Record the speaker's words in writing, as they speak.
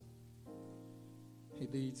He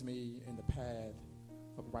leads me in the path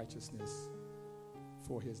of righteousness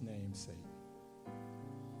for his name's sake.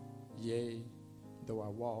 Yea, though I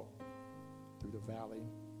walk through the valley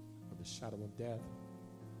of the shadow of death,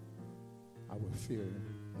 I will fear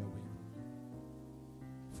no evil.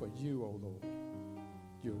 For you, O Lord,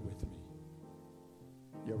 you're with me.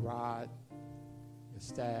 Your rod, your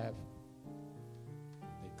staff,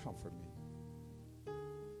 they comfort me.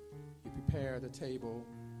 You prepare the table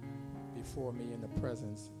before me in the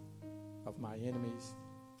presence of my enemies.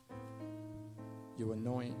 You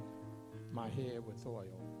anoint my head with oil.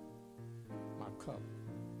 My cup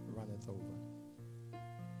runneth over.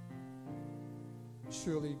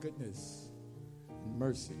 Surely goodness and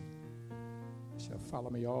mercy shall follow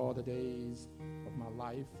me all the days of my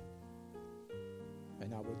life,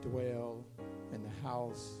 and I will dwell in the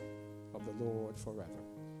house of the Lord forever.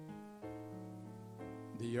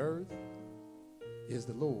 The earth is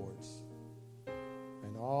the Lord's,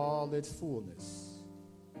 and all its fullness,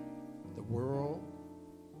 the world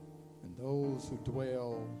and those who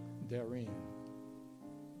dwell therein.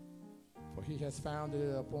 For he has founded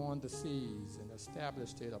it upon the seas and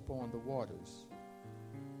established it upon the waters.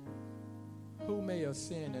 Who may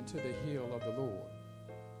ascend into the hill of the Lord?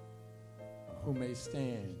 Who may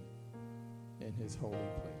stand in his holy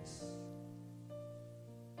place?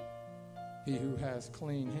 He who has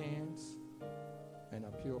clean hands and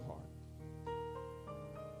a pure heart,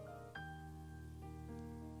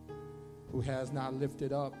 who has not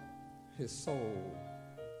lifted up his soul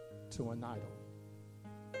to an idol,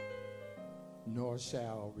 nor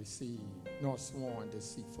shall receive, nor sworn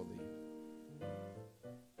deceitfully.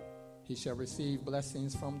 He shall receive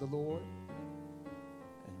blessings from the Lord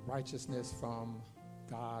and righteousness from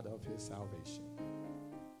God of his salvation.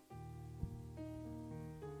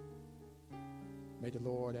 May the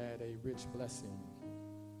Lord add a rich blessing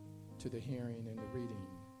to the hearing and the reading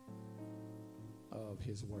of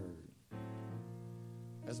his word.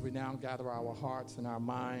 As we now gather our hearts and our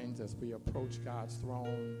minds as we approach God's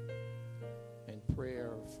throne in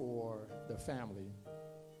prayer for the family,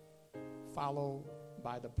 followed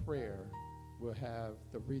by the prayer, we'll have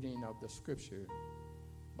the reading of the scripture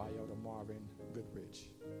by Elder Marvin Goodrich.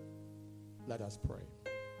 Let us pray.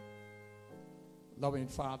 Loving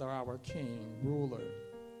Father, our King, ruler,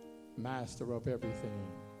 master of everything,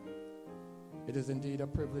 it is indeed a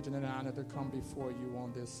privilege and an honor to come before you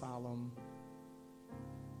on this solemn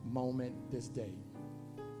moment this day,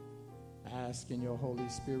 asking your Holy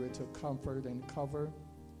Spirit to comfort and cover,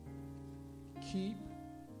 keep,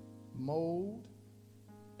 mold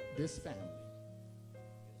this family.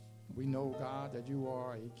 We know, God, that you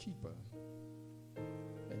are a keeper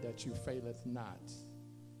and that you faileth not.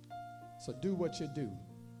 So do what you do,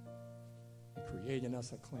 create in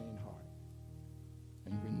us a clean heart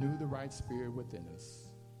and renew the right spirit within us.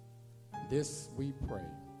 This we pray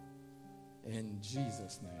in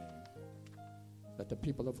Jesus' name. Let the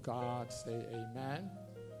people of God say amen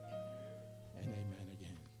and amen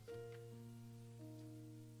again.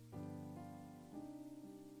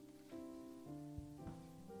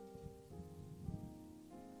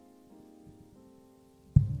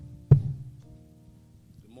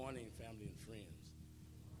 Good morning, family and friends.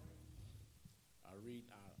 I read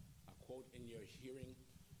a quote in your hearing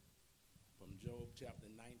from Job chapter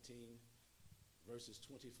 19, verses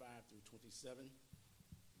 25 through 27,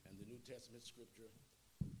 and the New Testament scripture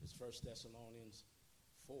is 1 Thessalonians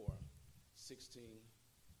 4, 16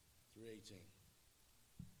 through 18.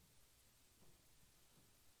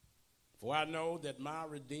 For I know that my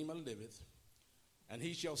Redeemer liveth, and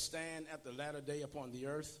he shall stand at the latter day upon the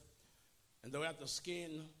earth, and though at the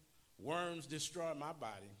skin worms destroy my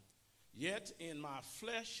body, yet in my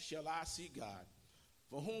flesh shall I see God,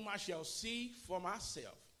 for whom I shall see for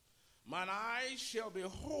myself. Mine eyes shall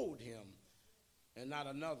behold him, and not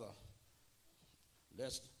another,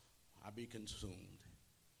 lest I be consumed.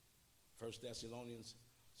 1 Thessalonians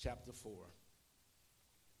chapter 4.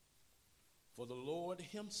 For the Lord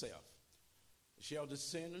himself shall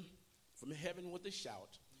descend from heaven with a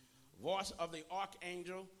shout, voice of the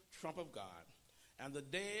archangel, trump of God, and the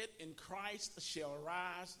dead in Christ shall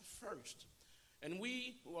rise first. And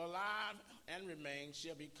we who are alive and remain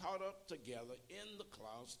shall be caught up together in the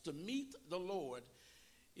clouds to meet the Lord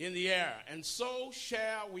in the air. And so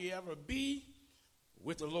shall we ever be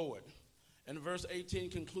with the Lord. And verse 18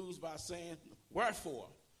 concludes by saying, wherefore,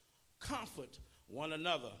 comfort one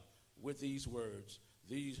another with these words.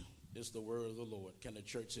 These is the word of the Lord. Can the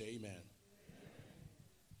church say amen?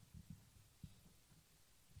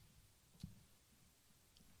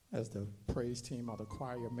 As the praise team or the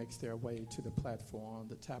choir makes their way to the platform,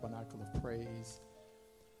 the tabernacle of praise,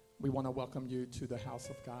 We want to welcome you to the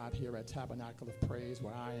house of God here at Tabernacle of Praise,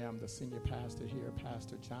 where I am the senior pastor here,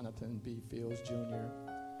 Pastor Jonathan B. Fields Jr.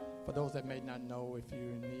 For those that may not know, if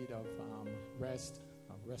you're in need of rest,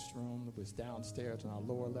 a restroom was downstairs on our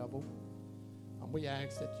lower level. We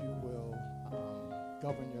ask that you will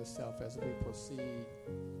govern yourself as we proceed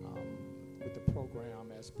with the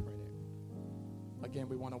program as printed. Again,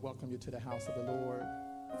 we want to welcome you to the house of the Lord,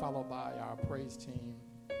 followed by our praise team.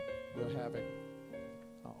 We'll have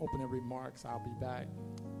opening remarks. I'll be back.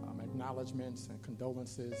 Acknowledgments and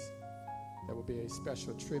condolences. There will be a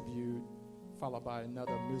special tribute, followed by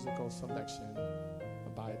another musical selection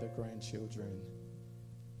by the grandchildren.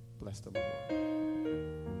 Bless the Lord.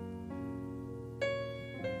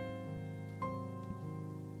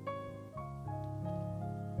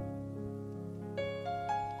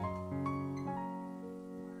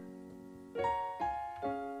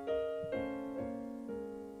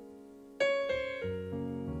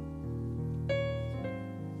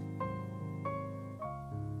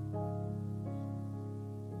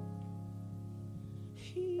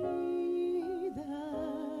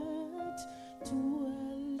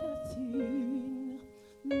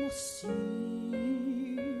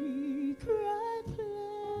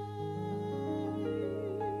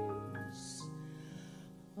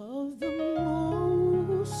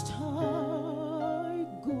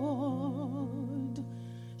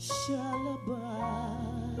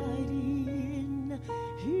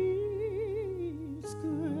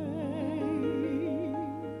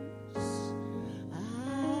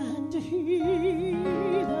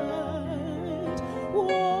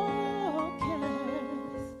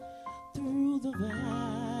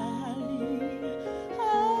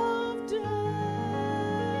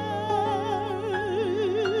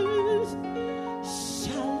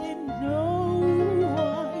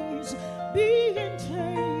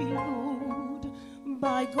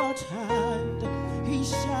 God's hand, he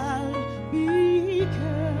shall be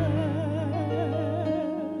kept.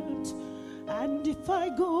 And if I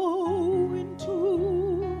go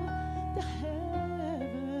into the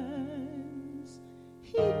heavens,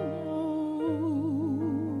 he knows.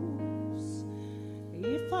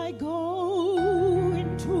 If I go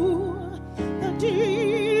into the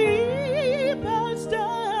deepest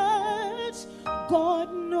depths,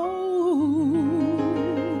 God knows.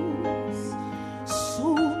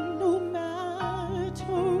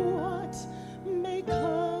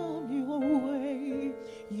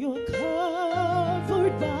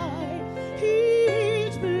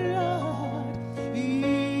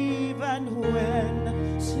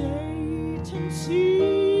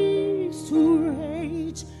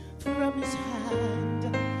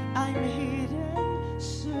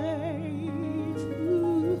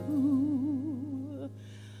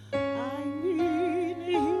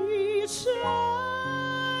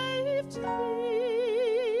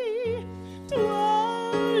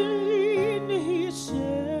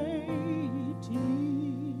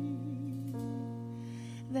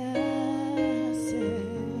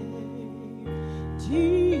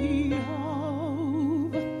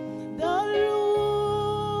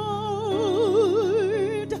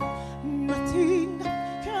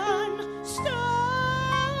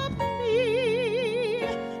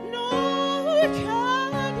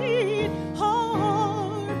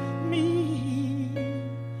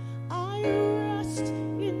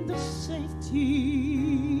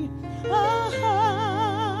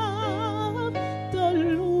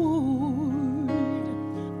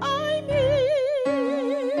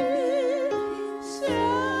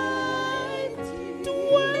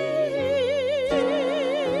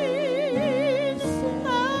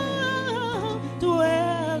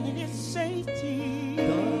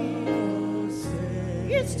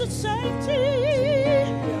 Safety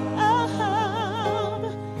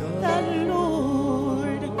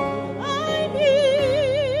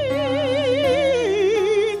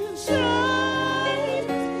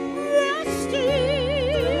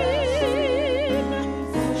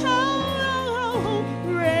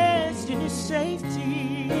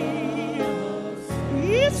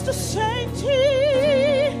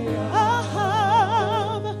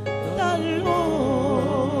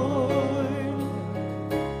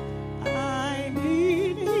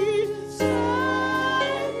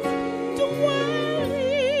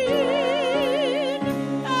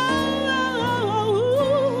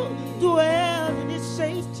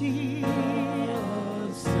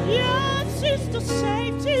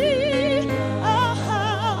of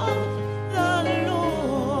the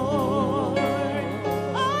Lord.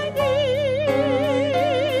 I need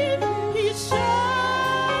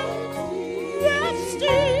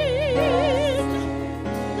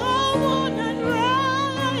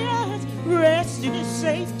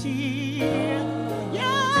safety.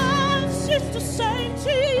 Yes, it's the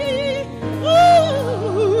safety.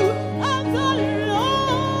 Ooh, of the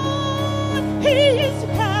Lord. He's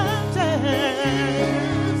captain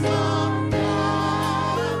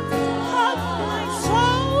of my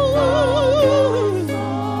soul.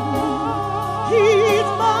 He's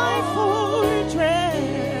my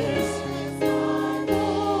fortress.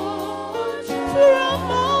 From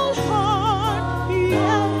all harm,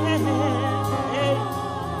 yes.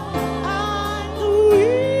 And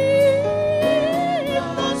when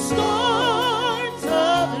the storms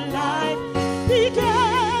of life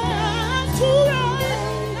began to run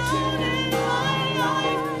out in my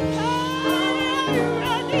life, I'm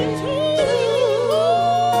ready to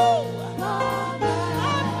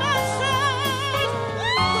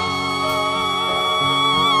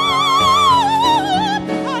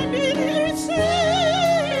I'm in His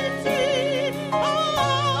safety.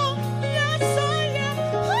 Oh, yes, I am.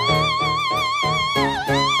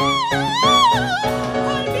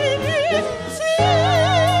 I'm in His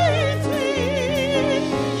safety.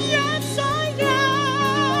 Yes, I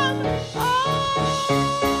am.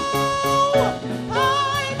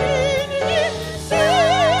 I'm in His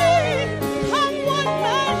safety. Come one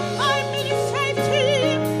man, I'm in His safety.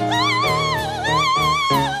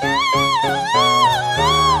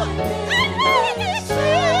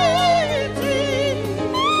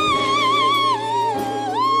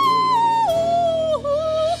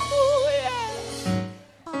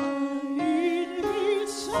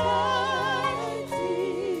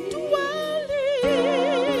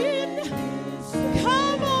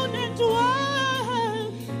 Come on and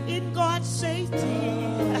dwell in God's safety.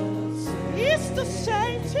 It's the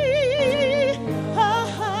safety of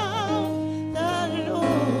the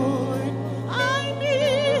Lord. I'm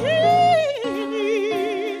in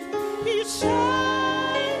His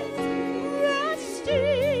safe resting.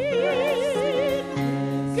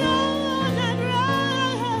 God and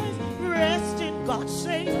rest in God's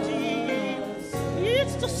safety.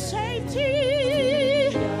 It's the safety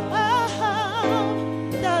of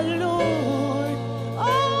the Lord.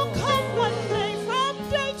 Oh, come one day from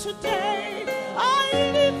day to day. I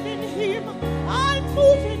live in Him. I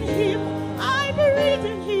move in Him. I breathe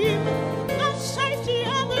in Him. The safety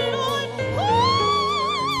of the Lord. Oh,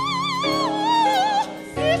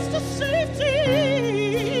 it's the safety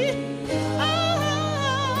of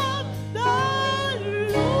the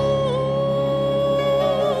Lord.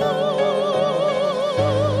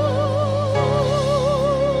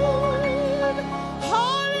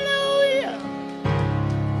 Hallelujah.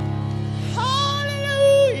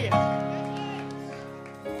 Hallelujah.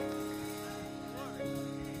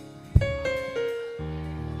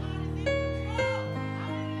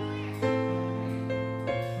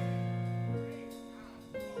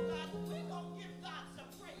 We're going to give God some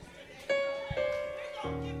praise today. We're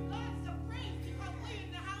going to give God some praise because we're in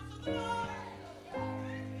the house of the Lord.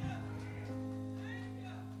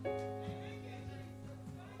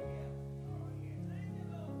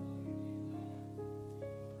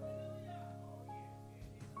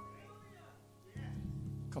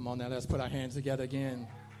 Come on now, let's put our hands together again.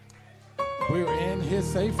 We're in His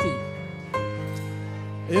safety.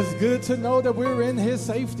 It's good to know that we're in His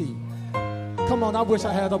safety. Come on, I wish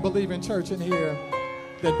I had a believing church in here.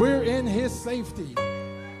 That we're in His safety.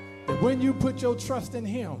 That when you put your trust in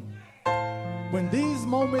Him, when these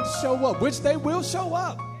moments show up, which they will show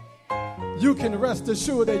up, you can rest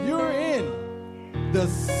assured that you're in the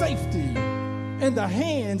safety, in the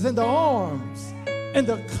hands, in the arms, in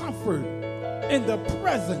the comfort, in the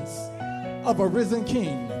presence of a risen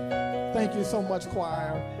King. Thank you so much,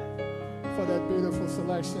 choir, for that beautiful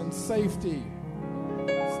selection. Safety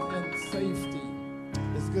and safety.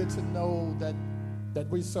 It's good to know that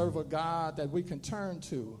we serve a God that we can turn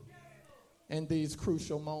to in these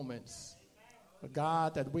crucial moments. A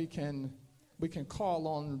God that we can call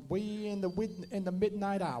on way in the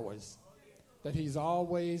midnight hours. That He's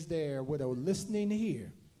always there with a listening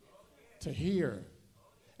ear to hear.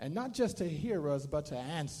 And not just to hear us, but to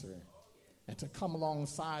answer. And to come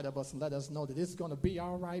alongside of us and let us know that it's going to be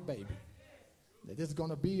all right, baby. That it's going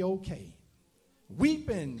to be okay.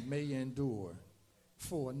 Weeping may endure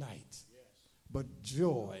for a night, but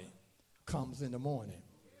joy comes in the morning.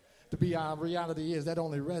 Our reality is that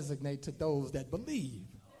only resonates to those that believe.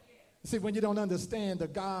 See, when you don't understand the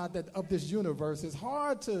God of this universe, it's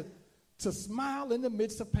hard to smile in the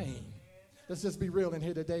midst of pain. Let's just be real in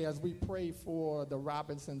here today as we pray for the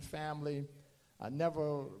Robinson family. I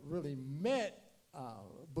never really met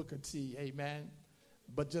Booker T, amen.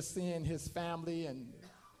 But just seeing his family and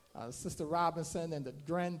Sister Robinson and the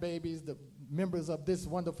grandbabies, the members of this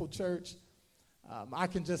wonderful church, I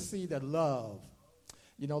can just see the love.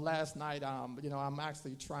 You know, last night, I'm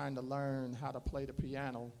actually trying to learn how to play the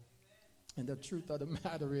piano. And the truth of the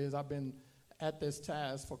matter is I've been at this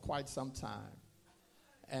task for quite some time.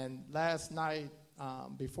 And last night,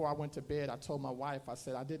 before I went to bed, I told my wife, I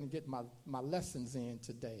said, I didn't get my lessons in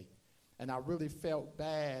today. And I really felt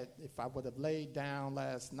bad if I would have laid down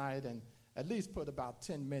last night and at least put about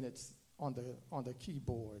 10 minutes on the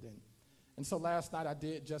keyboard. And so last night I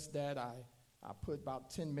did just that. I put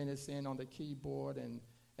about 10 minutes in on the keyboard, and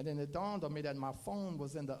then it dawned on me that my phone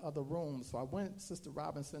was in the other room. So I went, Sister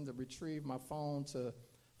Robinson, to retrieve my phone to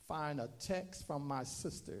find a text from my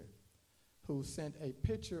sister who sent a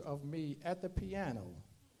picture of me at the piano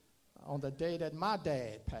on the day that my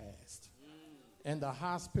dad passed. In the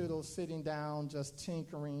hospital, sitting down, just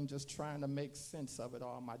tinkering, just trying to make sense of it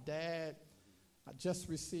all. My dad, I just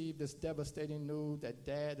received this devastating news that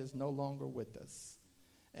Dad is no longer with us.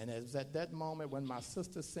 And it was at that moment when my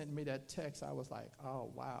sister sent me that text, I was like,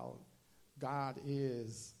 oh, wow, God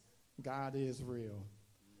is real.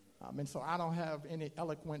 And so I don't have any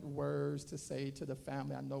eloquent words to say to the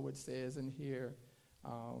family. I know it says in here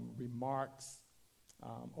remarks,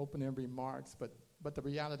 opening remarks, but the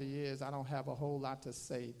reality is I don't have a whole lot to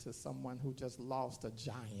say to someone who just lost a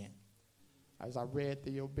giant. As I read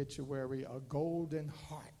the obituary, a golden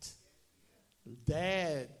heart.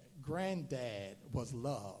 Granddad was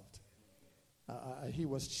loved. He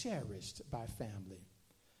was cherished by family.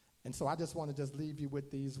 And so I just want to just leave you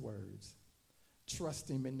with these words. Trust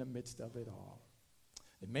him in the midst of it all.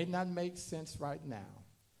 It may not make sense right now,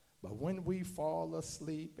 but when we fall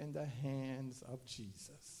asleep in the hands of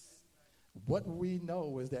Jesus, what we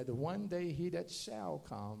know is that one day he that shall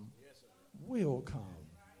come will come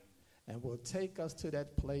and will take us to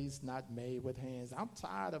that place not made with hands. I'm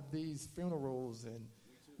tired of these funerals and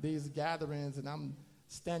these gatherings, and I'm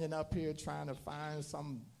standing up here trying to find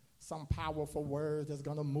some powerful words that's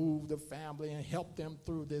going to move the family and help them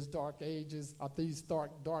through these dark ages, or these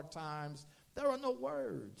dark times. There are no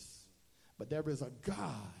words, but there is a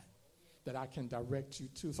God that I can direct you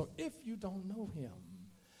to. So if you don't know him,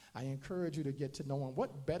 I encourage you to get to know him.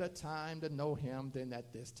 What better time to know him than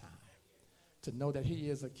at this time? To know that he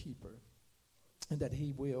is a keeper and that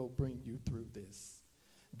he will bring you through this.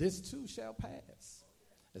 This too shall pass.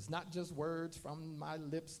 It's not just words from my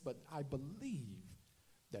lips, but I believe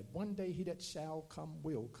that one day he that shall come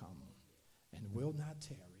will come and will not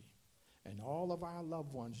tarry. And all of our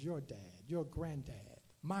loved ones, your dad, your granddad,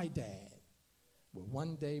 my dad, will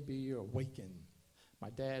one day be awakened.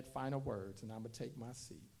 My dad, final words, and I'm going to take my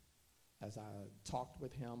seat as I talked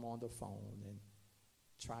with him on the phone and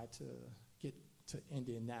tried to get to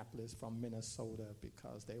Indianapolis from Minnesota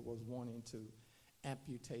because they was wanting to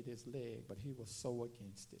amputate his leg, but he was so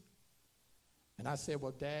against it. And I said,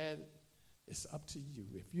 well, Dad, it's up to you.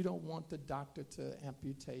 If you don't want the doctor to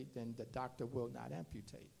amputate, then the doctor will not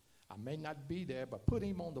amputate. I may not be there, but put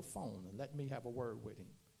him on the phone and let me have a word with him.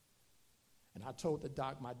 And I told the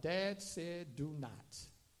doc, my dad said, do not.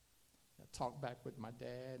 I talked back with my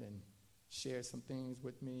dad and shared some things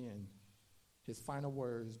with me, and his final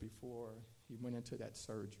words before he went into that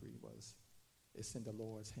surgery was, it's in the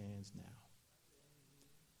Lord's hands now.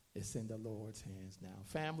 It's in the Lord's hands now.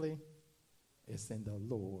 Family, it's in the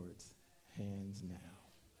Lord's hands now.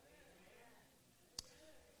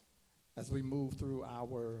 As we move through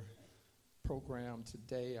our program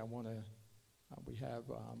today, I want to, we have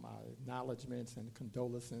our acknowledgments and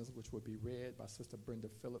condolences, which will be read by Sister Brenda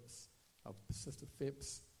Phillips of Sister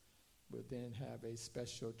Phipps. We'll then have a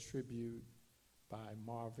special tribute by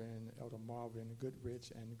Elder Marvin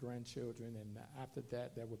Goodrich and grandchildren, and after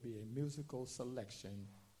that, there will be a musical selection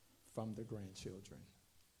from the grandchildren.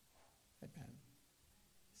 Amen.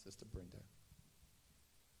 Sister Brenda.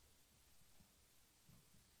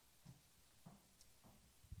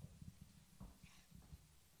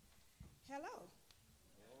 Hello.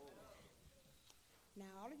 Now,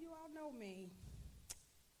 all of you all know me.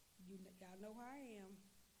 Y'all know who I am.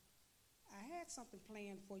 I had something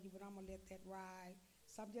planned for you, but I'm going to let that ride.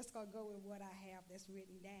 So I'm just going to go with what I have that's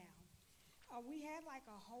written down. We had like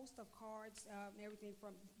a host of cards and everything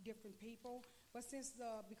from different people. But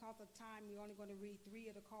because of time, we're only going to read 3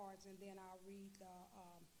 of the cards, and then I'll read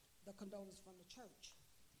the condolence from the church.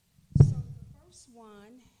 So the first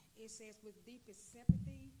one, it says, with deepest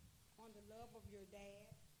sympathy on the love of your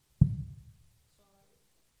dad.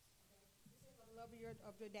 This is the love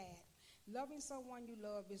of your dad. Loving someone you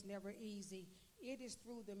love is never easy. It is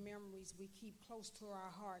through the memories we keep close to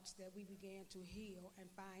our hearts that we begin to heal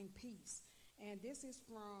and find peace. And this is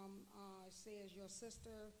from, it says, your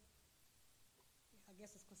sister, I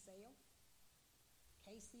guess it's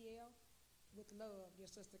KCL. With love, your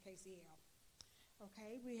sister KCL.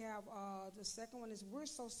 Okay, we have the second one is, we're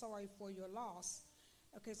so sorry for your loss.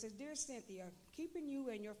 Okay, it says, dear Cynthia, keeping you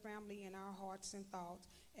and your family in our hearts and thoughts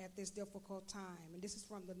at this difficult time. And this is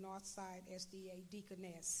from the Northside SDA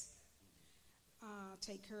Deaconess.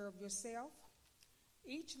 Take care of yourself.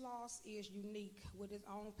 Each loss is unique with its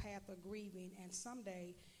own path of grieving, and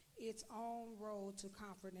someday its own road to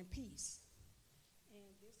comfort and peace.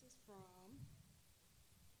 And this is from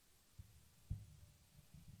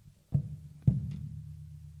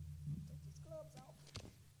take these gloves off.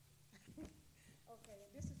 Okay,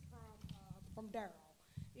 this is from Daryl.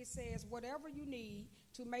 It says, whatever you need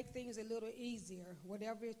to make things a little easier,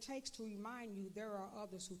 whatever it takes to remind you there are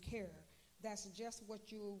others who care. That's just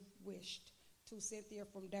what you wished. To Cynthia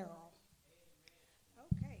from Daryl.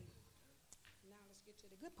 Okay, now let's get to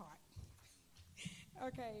the good part.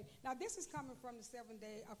 Okay, now this is coming from the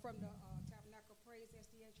Tabernacle Praise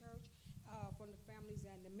SDA Church, from the families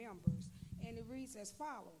and the members, and it reads as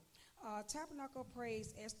follows. Tabernacle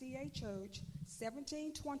Praise SDA Church,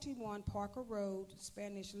 1721 Parker Road,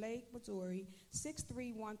 Spanish Lake, Missouri,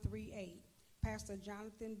 63138. Pastor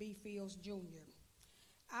Jonathan B. Fields, Jr.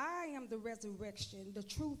 I am the resurrection, the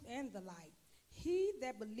truth, and the light. He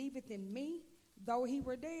that believeth in me, though he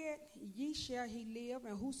were dead, ye shall he live,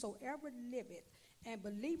 and whosoever liveth and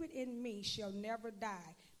believeth in me shall never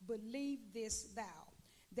die. Believe this thou.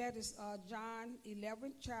 That is John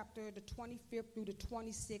 11th chapter, the 25th through the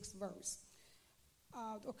 26th verse.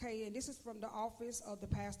 Okay, and this is from the office of the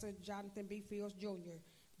pastor, Jonathan B. Fields, Jr.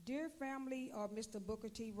 Dear family of Mr. Booker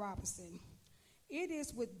T. Robinson, it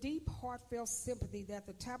is with deep, heartfelt sympathy that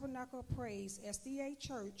the Tabernacle of Praise SDA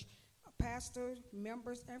Church pastors,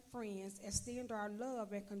 members, and friends extend our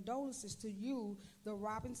love and condolences to you, the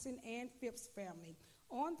Robinson and Phipps family,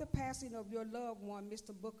 on the passing of your loved one,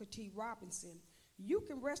 Mr. Booker T. Robinson. You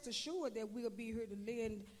can rest assured that we'll be here to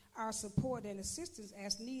lend our support and assistance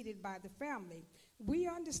as needed by the family. We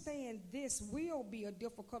understand this will be a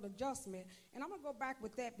difficult adjustment, and I'm going to go back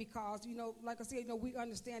with that because, like I said, we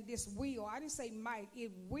understand this will. I didn't say might.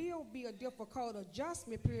 It will be a difficult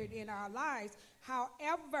adjustment period in our lives.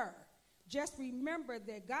 However, just remember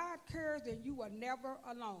that God cares and you are never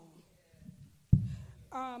alone.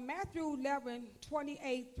 Matthew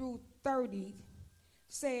 11:28 through 30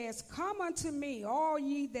 says, come unto me, all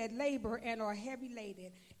ye that labor and are heavy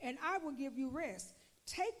laden, and I will give you rest.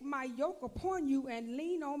 Take my yoke upon you and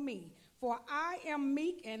lean on me, for I am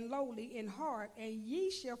meek and lowly in heart, and ye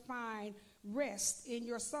shall find rest in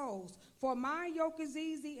your souls. For my yoke is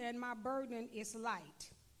easy and my burden is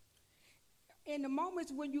light. In the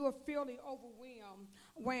moments when you are feeling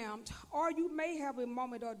overwhelmed, or you may have a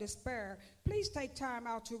moment of despair, please take time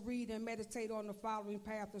out to read and meditate on the following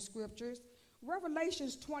path of scriptures.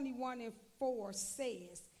 Revelations 21:4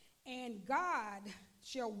 says, and God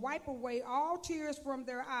shall wipe away all tears from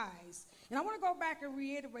their eyes. And I want to go back and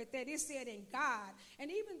reiterate that. It said in God.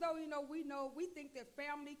 And even though, we think that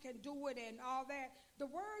family can do it and all that, the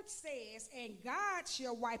word says, and God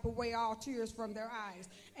shall wipe away all tears from their eyes.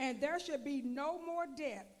 And there shall be no more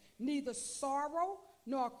death, neither sorrow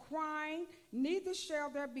nor crying, neither shall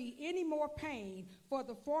there be any more pain, for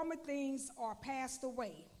the former things are passed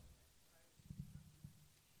away.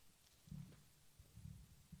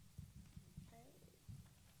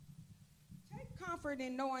 Comfort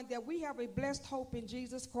in knowing that we have a blessed hope in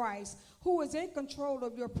Jesus Christ, who is in control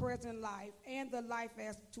of your present life and the life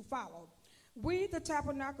as to follow. We, the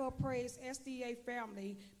Tabernacle of Praise SDA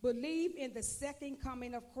family, believe in the second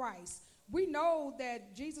coming of Christ. We know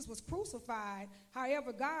that Jesus was crucified.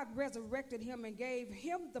 However, God resurrected him and gave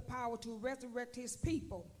him the power to resurrect his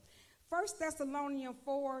people. 1 Thessalonians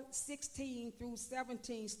 4:16 through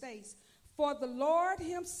 17 states, for the Lord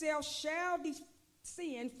himself shall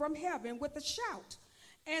descend from heaven with a shout,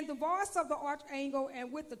 and the voice of the archangel,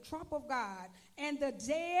 and with the trump of God, and the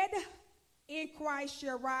dead in Christ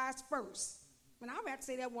shall rise first. And I'm going to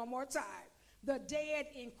say that one more time. The dead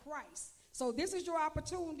in Christ. So this is your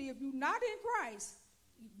opportunity. If you're not in Christ,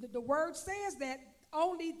 the word says that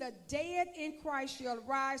only the dead in Christ shall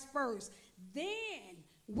rise first. Then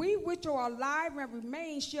we which are alive and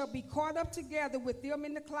remain shall be caught up together with them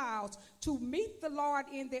in the clouds to meet the Lord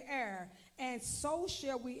in the air, and so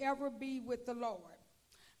shall we ever be with the Lord.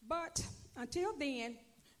 But until then,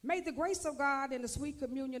 may the grace of God and the sweet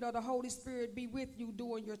communion of the Holy Spirit be with you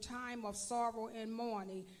during your time of sorrow and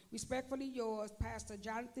mourning. Respectfully yours, Pastor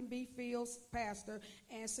Jonathan B. Fields, pastor,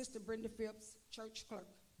 and Sister Brenda Phipps, church clerk.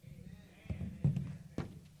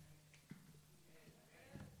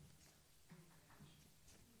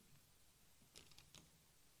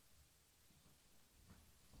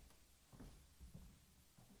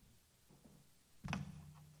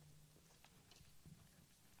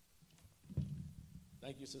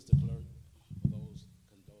 Thank you, Sister Clerk, for those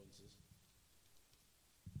condolences.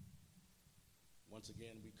 Once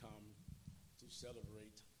again, we come to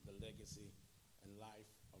celebrate the legacy and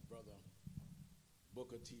life of Brother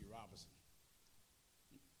Booker T. Robinson.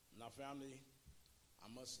 Now, family,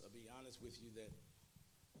 I must be honest with you that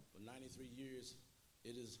for 93 years,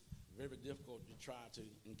 it is very difficult to try to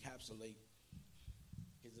encapsulate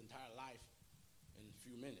his entire life in a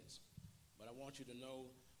few minutes. But I want you to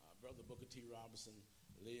know Brother Booker T. Robinson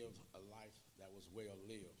lived a life that was well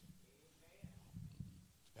lived.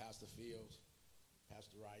 Pastor Fields,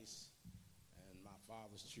 Pastor Rice, and my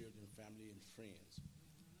father's children, family, and friends.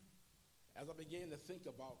 As I began to think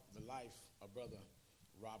about the life of Brother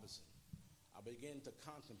Robinson, I began to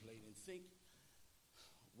contemplate and think,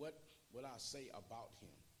 what would I say about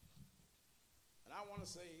him? And I want to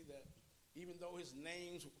say that even though his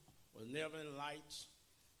name was never in lights,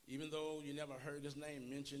 even though you never heard his name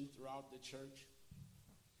mentioned throughout the church,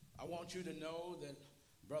 I want you to know that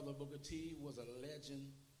Brother Booker T was a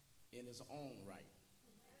legend in his own right.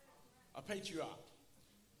 A patriarch.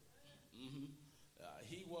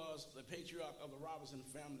 He was the patriarch of the Robinson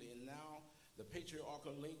family, and now the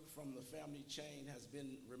patriarchal link from the family chain has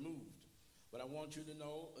been removed. But I want you to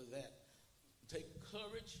know that take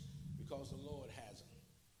courage because the Lord has him.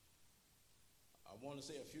 I want to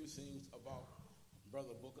say a few things about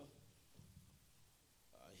Brother Booker.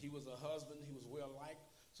 He was a husband. He was well liked.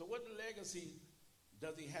 So what legacy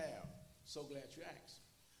does he have? So glad you asked.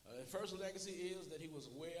 The first legacy is that he was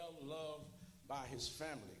well loved by his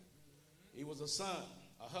family. He was a son,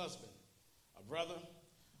 a husband, a brother,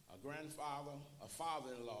 a grandfather, a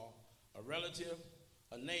father-in-law, a relative,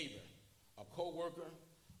 a neighbor, a co-worker,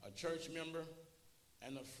 a church member,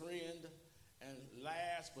 and a friend, and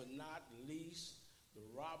last but not least, the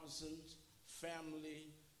Robinson's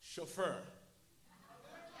family chauffeur.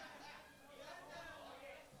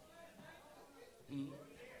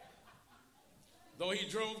 Though he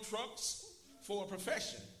drove trucks for a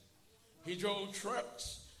profession, he drove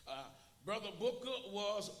trucks. Brother Booker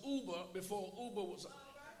was Uber before Uber was.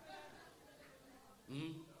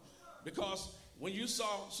 Because when you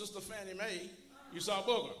saw Sister Fannie Mae, you saw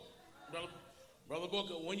Booker. Brother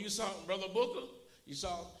Booker, when you saw Brother Booker, you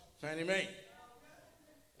saw Fannie Mae.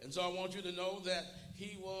 And so I want you to know that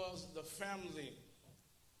he was the family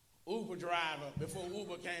Uber driver before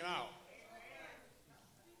Uber came out.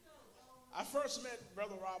 I first met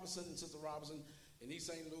Brother Robinson and Sister Robinson in East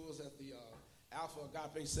St. Louis at the Alpha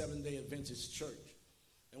Agape 7-Day Adventist Church.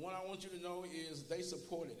 And what I want you to know is they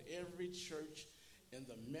supported every church in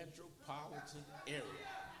the metropolitan area.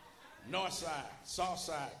 North Side, South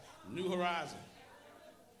Side, New Horizon.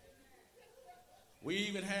 We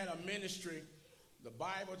even had a ministry, the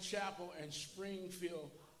Bible Chapel in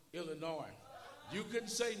Springfield, Illinois. You couldn't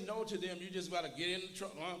say no to them. You just got to get in the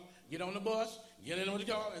truck, get on the bus, get in the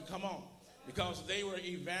car, and come on. Because they were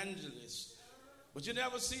evangelists. But you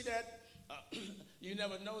never see that. You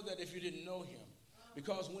never know that if you didn't know him.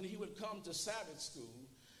 Because when he would come to Sabbath school,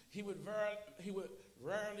 he would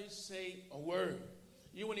rarely say a word.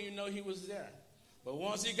 You wouldn't even know he was there. But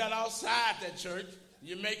once he got outside that church,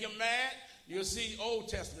 you make him mad, you'll see Old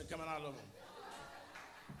Testament coming out of him.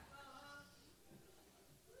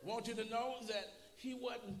 I want you to know that he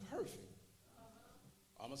wasn't perfect.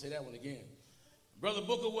 I'm going to say that one again. Brother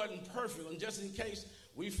Booker wasn't perfect. And just in case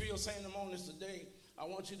we feel saying them on this today, I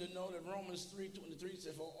want you to know that Romans 3:23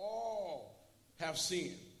 says, for all have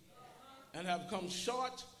sinned and have come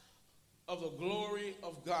short of the glory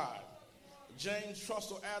of God. James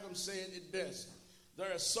Trussell Adams said it best.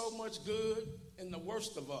 There is so much good in the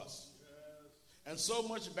worst of us and so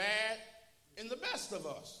much bad in the best of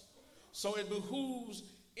us. So it behooves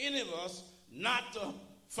any of us not to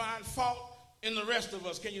find fault in the rest of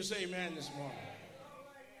us. Can you say amen this morning?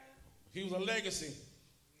 He was a legacy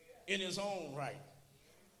in his own right.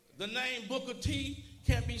 The name Booker T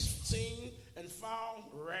can be seen and found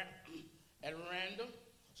at random.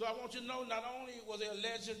 So I want you to know not only was he a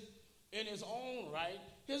legend in his own right,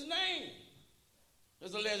 his name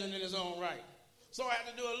is a legend in his own right. So I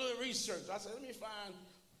had to do a little research. I said, let me find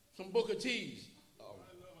some Booker T's.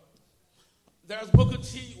 There's Booker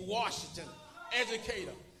T. Washington,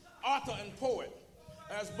 educator, author, and poet.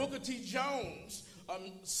 There's Booker T. Jones, a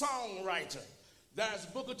songwriter. There's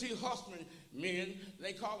Booker T. Husband, men.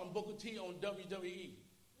 They call him Booker T on WWE.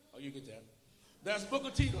 Oh, you get that. There's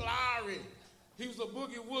Booker T. Lowry. He was a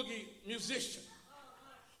boogie-woogie musician.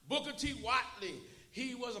 Booker T. Watley.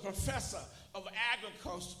 He was a professor of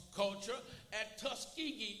agriculture at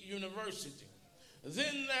Tuskegee University.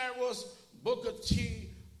 Then there was Booker T.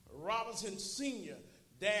 Robinson Sr.,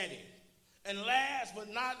 Daddy. And last but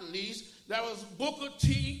not least, there was Booker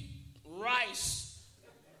T. Rice,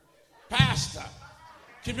 pastor,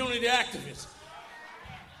 community activist.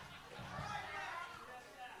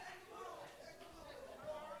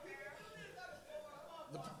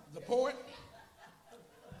 The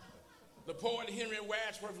poet Henry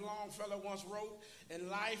Wadsworth Longfellow once wrote, in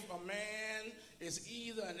life a man is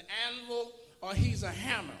either an anvil or he's a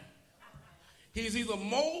hammer. He's either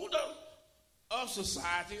molder of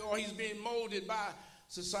society or he's being molded by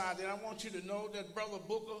society. And I want you to know that Brother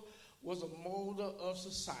Booker was a molder of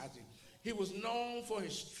society. He was known for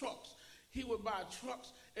his trucks. He would buy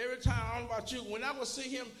trucks. Every time, I don't know about you, when I would see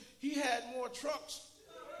him, he had more trucks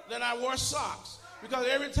than I wore socks. Because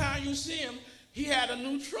every time you see him, he had a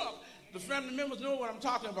new truck. The family members know what I'm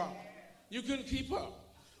talking about. You couldn't keep up.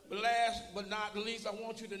 But last but not least, I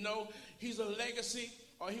want you to know he's a legacy,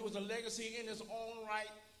 or he was a legacy in his own right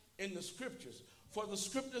in the scriptures. For the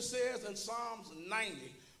scripture says in Psalms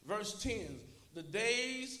 90, verse 10, the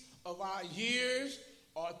days of our years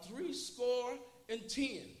are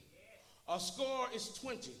 70. A score is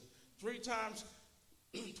 20. 3 times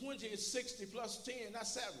 20 is 60 plus 10,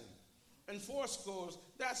 that's 70. And 4 scores,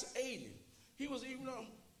 that's 80. He was even a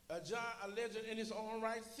legend in his own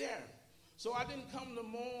right there. So I didn't come to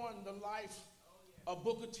mourn the life of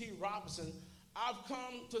Booker T. Robinson. I've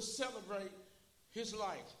come to celebrate his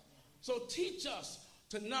life. So teach us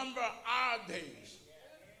to number our days,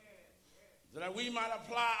 that we might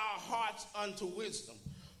apply our hearts unto wisdom.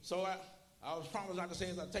 So I was promised not to say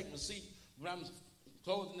as I take my seat, but I'm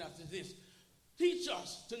closing after this. Teach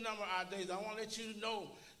us to number our days. I want to let you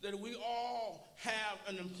know that we all have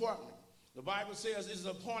an appointment. The Bible says it is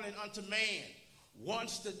appointed unto man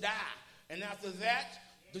once to die, and after that,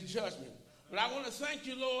 the judgment. But I want to thank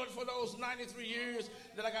you, Lord, for those 93 years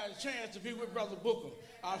that I got a chance to be with Brother Booker,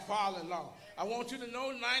 our father-in-law. I want you to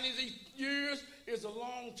know 93 years is a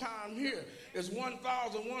long time here. It's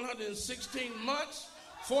 1,116 months,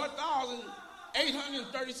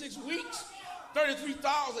 4,836 weeks,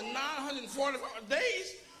 33,945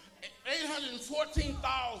 days,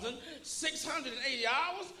 814,680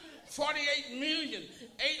 hours,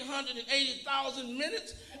 48,880,000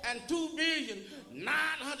 minutes, and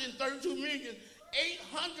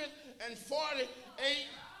 2,932,848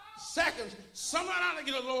 seconds. Somebody ought to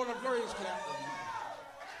get a Lord of praise clap.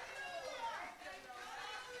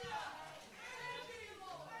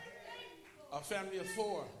 A family of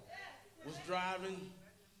 4 was driving.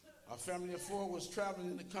 A family of 4 was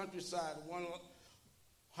traveling in the countryside one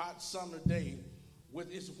hot summer day with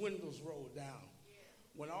its windows rolled down,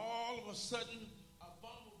 when all of a sudden a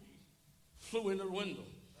bumblebee flew in the window.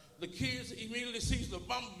 The kids immediately seized the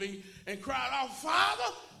bumblebee and cried out,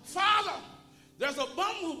 "Father, Father, there's a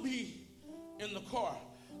bumblebee in the car."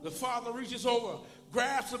 The father reaches over,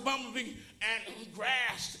 grabs the bumblebee, and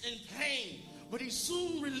grasped in pain. But he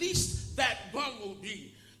soon released that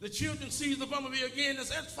bumblebee. The children seized the bumblebee again and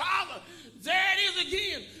said, "Father, there it is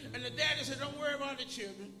again." And the daddy said, "Don't worry about it,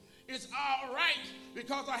 children. It's all right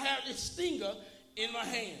because I have this stinger in my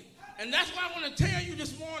hand." And that's what I want to tell you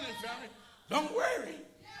this morning, family. Don't worry.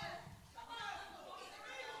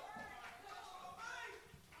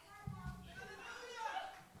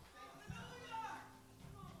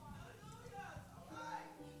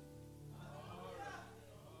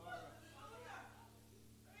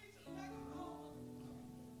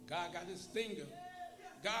 God got his stinger.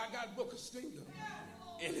 God got Booker's stinger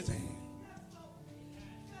in his hand.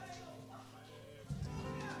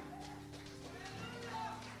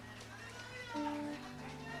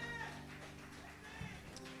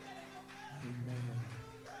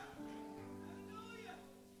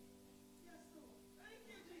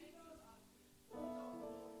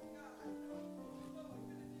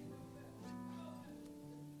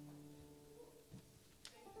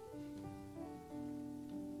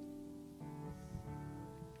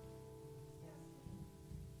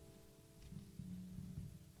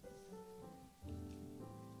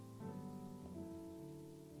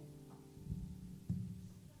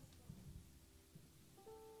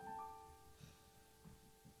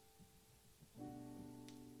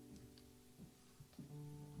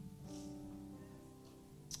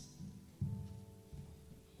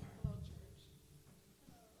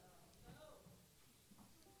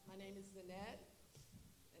 My name is Lynette,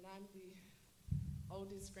 and I'm the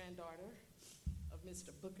oldest granddaughter of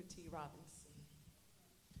Mr. Booker T. Robinson.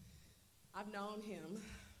 I've known him,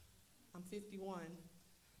 I'm 51,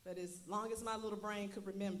 but as long as my little brain could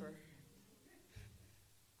remember,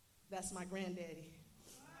 that's my granddaddy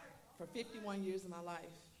for 51 years of my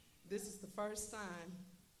life. This is the first time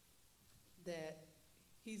that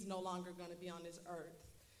he's no longer going to be on this earth.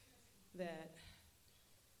 that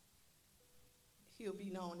he'll be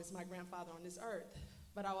known as my grandfather on this earth.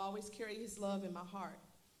 But I'll always carry his love in my heart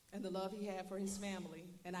and the love he had for his family.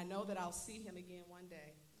 And I know that I'll see him again one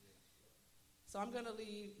day. So I'm going to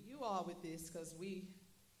leave you all with this because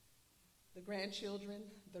the grandchildren,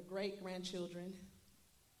 the great-grandchildren,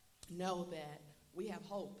 know that we have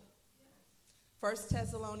hope. 1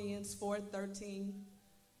 Thessalonians 4:13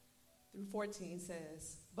 through 14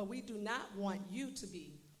 says, "But we do not want you to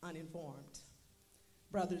be uninformed,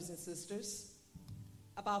 brothers and sisters,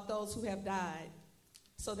 about those who have died,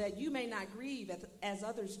 so that you may not grieve as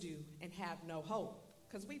others do and have no hope."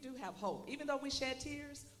 Because we do have hope. Even though we shed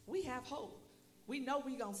tears, we have hope. We know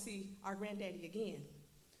we're going to see our granddaddy again.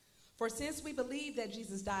 "For since we believe that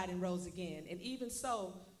Jesus died and rose again, and even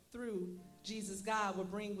so, through Jesus, God will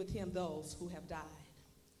bring with him those who have died."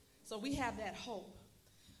 So we have that hope.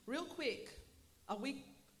 Real quick, a week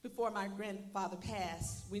before my grandfather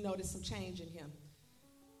passed, we noticed some change in him.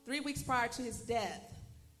 3 weeks prior to his death,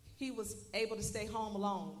 he was able to stay home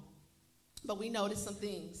alone. But we noticed some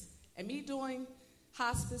things. And me doing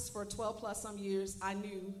hospice for 12 plus some years, I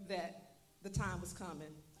knew that the time was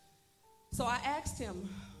coming. So I asked him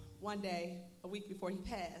one day, a week before he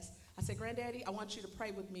passed, I said, "Granddaddy, I want you to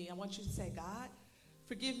pray with me. I want you to say, 'God,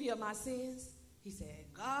 forgive me of my sins.'" He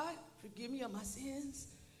said, "God, forgive me of my sins."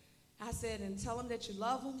 I said, "And tell him that you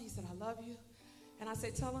love him." He said, "I love you." And I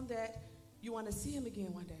said, "Tell him that you want to see him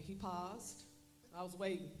again one day." He paused. I was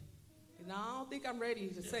waiting. And I don't think I'm ready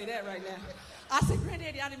to say that right now. I said,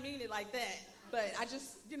 "Granddaddy, I didn't mean it like that." But I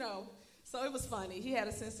just, so it was funny. He had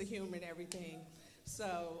a sense of humor and everything.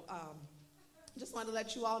 So just wanted to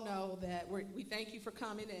let you all know that we thank you for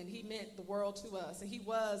coming, and he meant the world to us. And he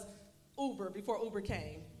was Uber before Uber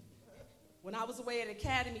came. When I was away at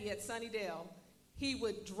Academy at Sunnydale, he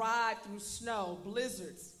would drive through snow,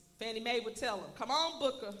 blizzards. Fannie Mae would tell him, "Come on,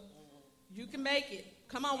 Booker, you can make it.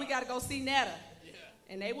 Come on, we got to go see Netta."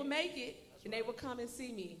 And they would make it, and they would come and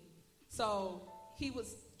see me. So he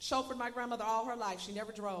chauffeured my grandmother all her life. She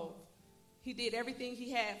never drove. He did everything he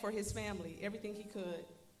had for his family, everything he could.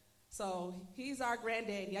 So he's our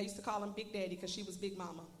granddaddy. I used to call him Big Daddy because she was Big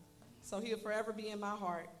Mama. So he'll forever be in my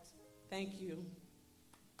heart. Thank you.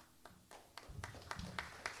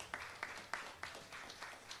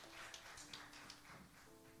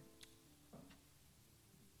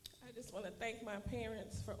 I just want to thank my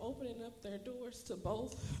parents for opening up their doors to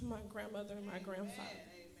both my grandmother and my grandfather.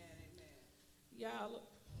 Amen. Y'all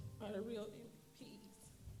are the real MVPs.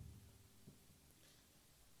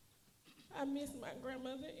 I miss my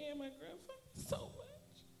grandmother and my grandfather so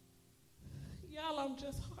much. Y'all, I'm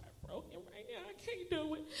just heartbroken right now. I can't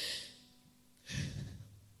do it.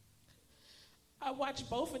 I watched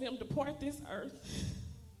both of them depart this earth,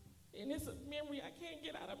 and it's a memory I can't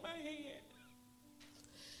get out of my head.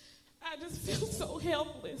 I just feel so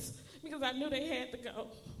helpless because I knew they had to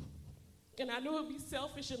go. And I knew it would be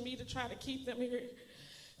selfish of me to try to keep them here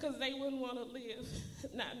because they wouldn't want to live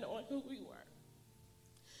not knowing who we were.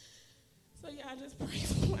 So y'all just pray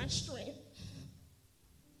for my strength.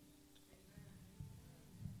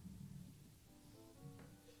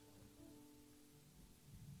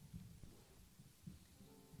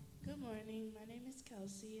 Good morning. My name is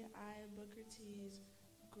Kelsey. I am Booker T's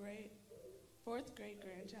fourth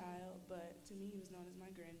great-grandchild, but to me he was known as my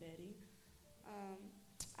granddaddy.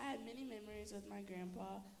 I had many memories with my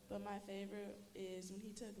grandpa, but my favorite is when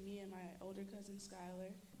he took me and my older cousin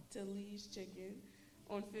Skylar to Lee's Chicken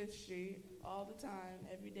on 5th Street all the time,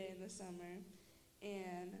 every day in the summer.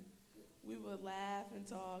 And we would laugh and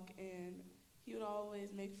talk, and he would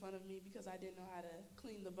always make fun of me because I didn't know how to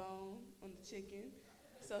clean the bone on the chicken.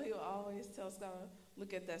 So he would always tell Skylar,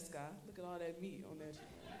 "Look at that, Sky. Look at all that meat on that chicken."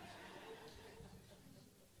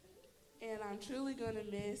 And I'm truly going to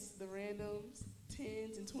miss the random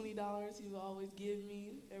 $10s and $20 he would always give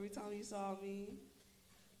me every time he saw me.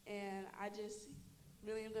 And I just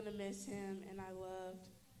really am going to miss him, and I loved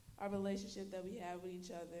our relationship that we had with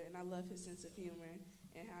each other, and I love his sense of humor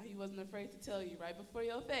and how he wasn't afraid to tell you right before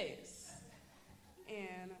your face.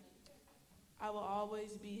 And I will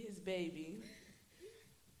always be his baby.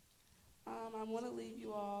 I want to leave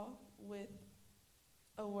you all with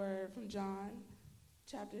a word from John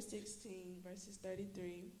chapter 16, verses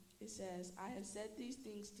 33. It says, "I have said these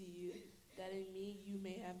things to you, that in me you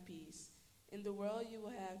may have peace. In the world you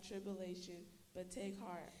will have tribulation, but take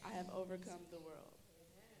heart, I have overcome the world."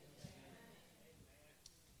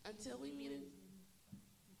 Until we meet again.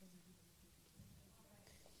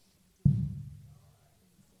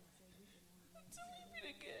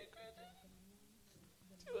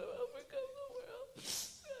 You have overcome the world. I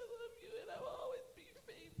love you, and I will always be your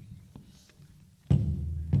baby.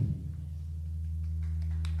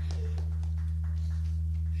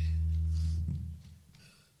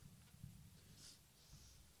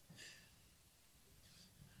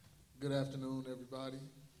 Good afternoon, everybody.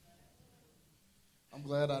 I'm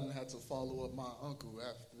glad I didn't have to follow up my uncle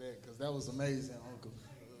after that, because that was amazing, Uncle.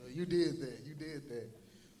 You did that.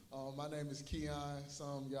 My name is Keon.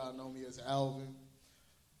 Some of y'all know me as Alvin.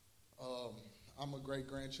 I'm a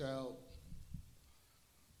great-grandchild,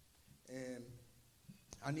 and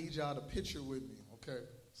I need y'all to picture with me, okay?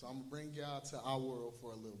 So I'm going to bring y'all to our world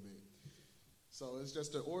for a little bit. So it's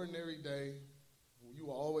just an ordinary day. You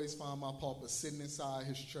will always find my papa sitting inside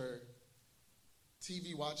his chair,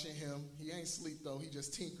 TV watching him. He ain't asleep, though. He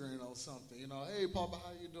just tinkering on something. You know, hey, Papa,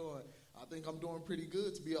 how you doing? I think I'm doing pretty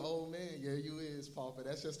good to be an old man. Yeah, you is, Papa.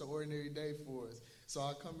 That's just an ordinary day for us. So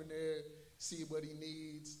I come in there, see what he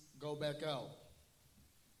needs, go back out.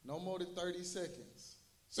 No more than 30 seconds.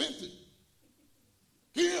 Cynthia,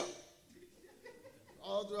 get up.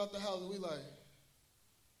 All throughout the house, we like,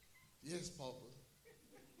 yes, Papa.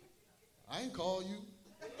 I ain't call you.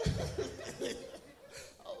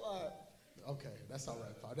 I'm like, okay, that's all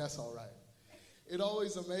right, Papa. That's all right. It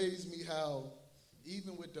always amazed me how,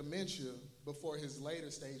 even with dementia, before his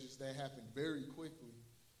later stages that happened very quickly,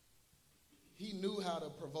 he knew how to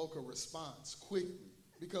provoke a response quickly.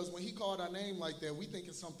 Because when he called our name like that, we think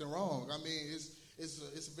it's something wrong. I mean,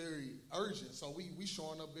 it's very urgent, so we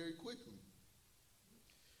showing up very quickly.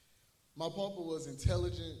 My papa was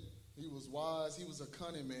intelligent. He was wise. He was a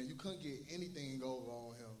cunning man. You couldn't get anything over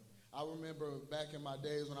on him. I remember back in my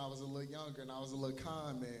days when I was a little younger and I was a little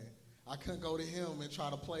con man, I couldn't go to him and try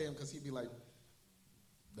to play him because he'd be like,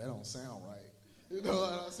 that don't sound right. You know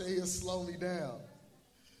what I'm saying? He'll slow me down.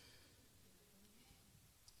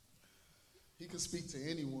 He could speak to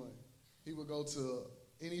anyone. He would go to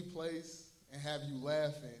any place and have you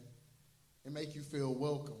laughing and make you feel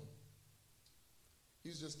welcome.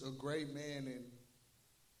 He's just a great man, and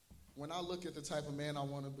when I look at the type of man I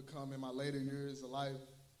want to become in my later years of life,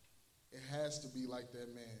 it has to be like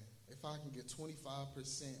that man. If I can get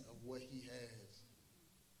 25% of what he has,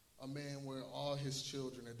 a man where all his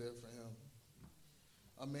children are there for him,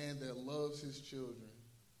 a man that loves his children,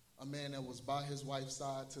 a man that was by his wife's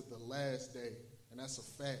side to the last day, and that's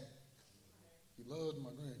a fact. He loved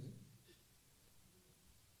my granny.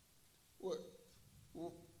 What?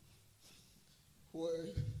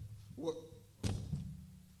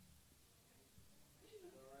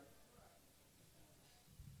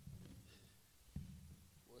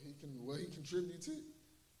 What he contributed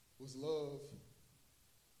was love,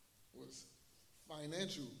 was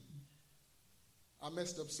financial. I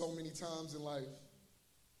messed up so many times in life.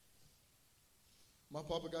 My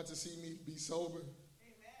papa got to see me be sober.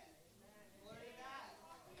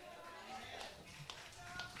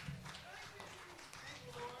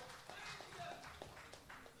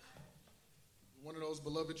 One of those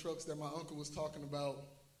beloved trucks that my uncle was talking about,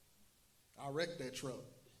 I wrecked that truck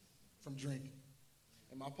from drinking.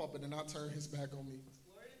 And my papa did not turn his back on me.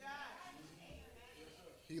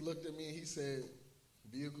 He looked at me and he said,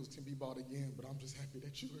 vehicles can be bought again, but I'm just happy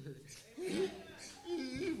that you were here.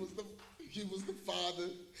 He was the father.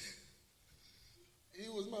 He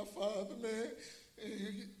was my father, man.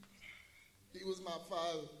 He was my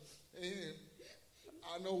father. And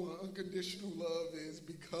I know what unconditional love is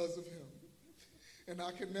because of him. And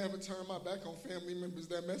I can never turn my back on family members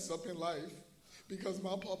that mess up in life because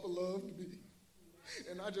my papa loved me.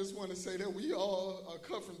 And I just want to say that we all are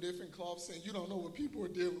cut from different cloths and you don't know what people are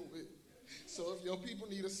dealing with. So if your people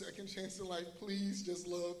need a second chance in life, please just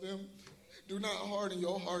love them. Do not harden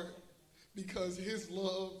your heart because his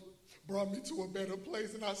love brought me to a better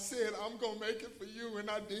place. And I said, I'm going to make it for you, and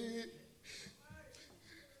I did.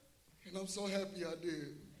 And I'm so happy I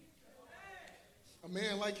did. A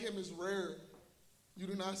man like him is rare. You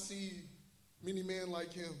do not see many men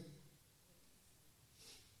like him.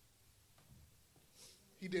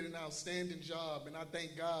 He did an outstanding job, and I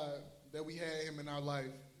thank God that we had him in our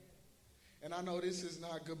life. And I know this is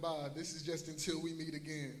not goodbye. This is just until we meet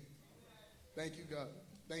again. Thank you, God.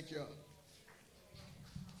 Thank y'all.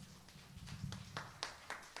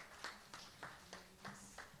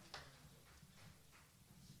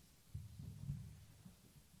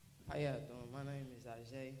 How y'all doing? My name is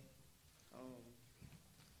Ajay.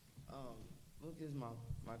 Luke is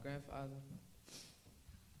my grandfather.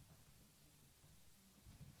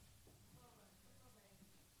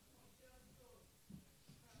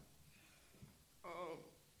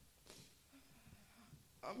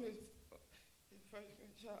 I'm his first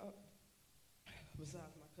grandchild,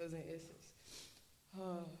 besides my cousin Essex.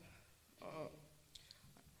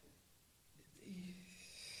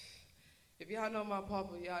 If y'all know my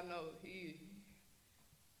papa, y'all know he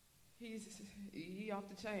off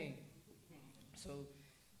the chain. So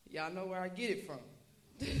y'all know where I get it from.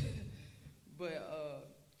 But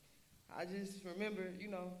I just remember,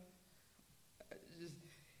 I just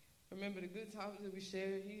remember the good times that we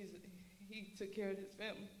shared. He took care of his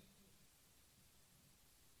family.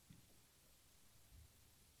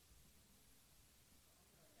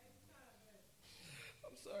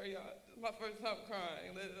 I'm sorry, y'all. This is my first time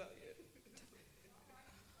crying. Let it out yet.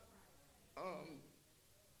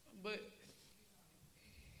 But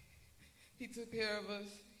he took care of us.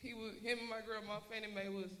 Him and my grandma Fannie Mae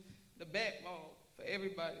was the backbone for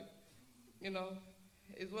everybody, as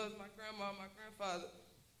well as my grandma and my grandfather.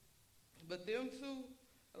 But them two,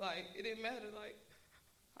 it didn't matter.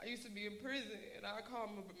 I used to be in prison, and I called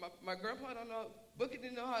my grandpa Booker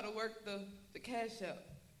didn't know how to work the cash app.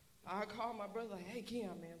 I called my brother, hey,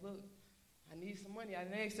 Keon, man, look, I need some money. I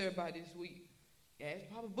didn't ask everybody this week. Ask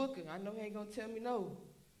Papa Booker. I know he ain't going to tell me no.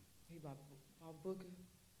 He about, Papa Booker,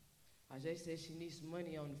 Ajay said she needs some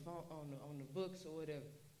money on the phone, on the books or whatever.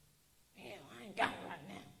 Damn, I ain't got it right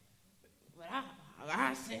now. But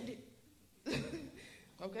I send it.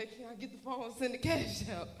 Okay, can I get the phone and send the cash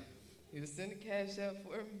out? He would send the cash out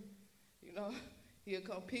for me. He'll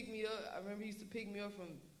come pick me up. I remember he used to pick me up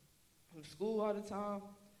from school all the time.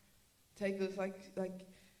 Take us like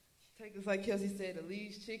Kelsey said, to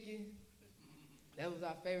Lee's Chicken. That was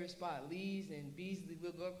our favorite spot. Lee's and Beasley.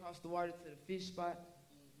 We'll go across the water to the fish spot.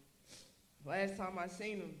 Last time I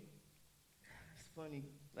seen him, it's funny.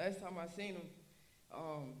 Last time I seen him,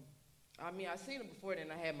 I seen him before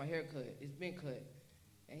then. I had my hair cut. It's been cut.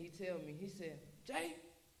 And he said, Jay,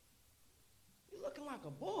 you looking like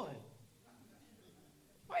a boy.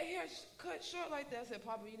 Why your hair cut short like that? I said,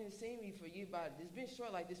 Papa, you didn't see me for years. It's been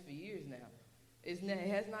short like this for years now. It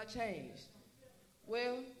has not changed.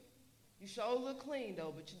 Well, you sure look clean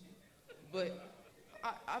though, but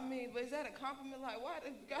is that a compliment? Why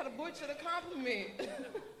you gotta butcher the compliment?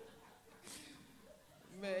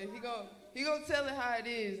 Man, he gonna tell it how it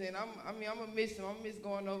is, and I'm gonna miss him. I'm gonna miss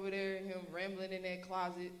going over there and him rambling in that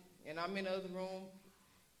closet, and I'm in the other room.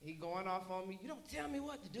 He going off on me. You don't tell me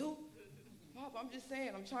what to do. Papa, I'm just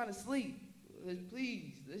saying, I'm trying to sleep.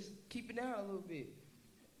 Please, let's keep it down a little bit.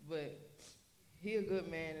 But he a good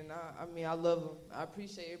man, and I love him. I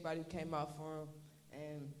appreciate everybody who came out for him,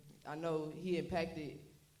 and I know he impacted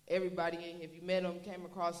everybody. If you met him, came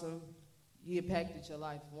across him, he impacted your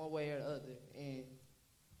life one way or the other. And,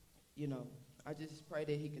 I just pray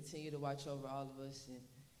that he continue to watch over all of us and,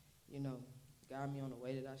 guide me on the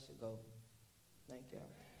way that I should go. Thank y'all.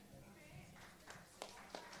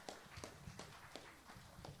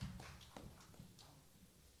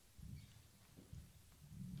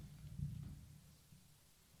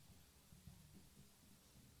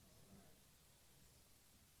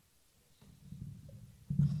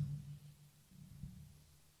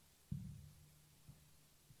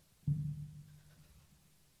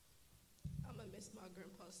 My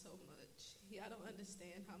grandpa so much. I don't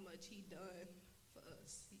understand how much he done for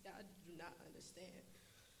us. I do not understand.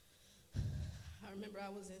 I remember I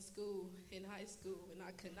was in high school, and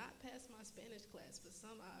I could not pass my Spanish class for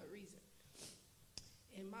some odd reason.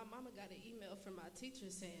 And my mama got an email from my teacher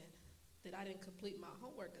saying that I didn't complete my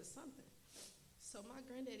homework or something. So my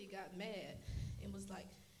granddaddy got mad and was like,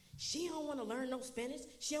 she don't want to learn no Spanish.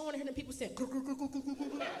 She don't want to hear them people saying,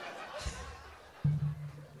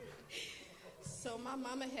 So my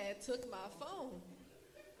mama had took my phone.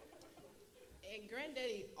 And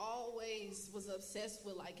granddaddy always was obsessed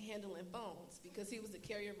with handling phones because he was the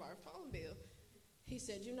carrier of our phone bill. He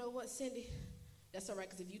said, you know what, Cindy? That's all right,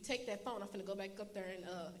 because if you take that phone, I'm finna go back up there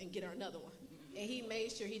and get her another one. And he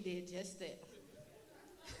made sure he did just that.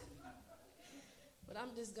 But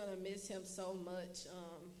I'm just gonna miss him so much.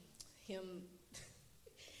 Him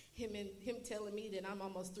telling me that I'm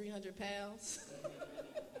almost 300 pounds.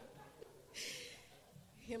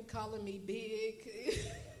 Him calling me big.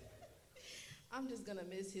 I'm just gonna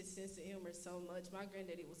miss his sense of humor so much. My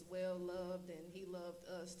granddaddy was well loved, and he loved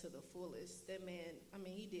us to the fullest. That man,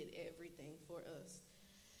 he did everything for us.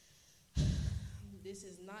 This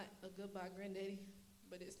is not a goodbye, granddaddy,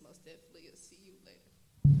 but it's most definitely a see you later.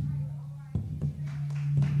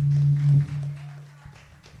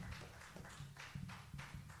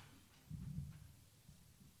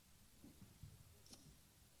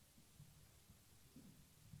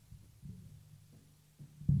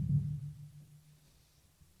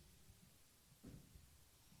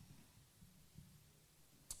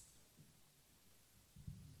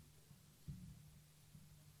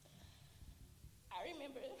 I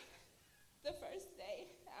remember the first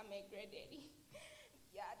day I met Granddaddy.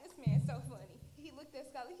 Yeah, this man's so funny. He looked at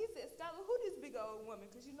Skylar. He said, Skylar, who this big old woman?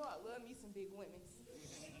 Because you know I love me some big women.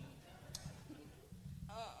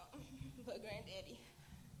 But Granddaddy,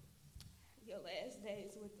 your last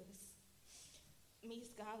days with us, me,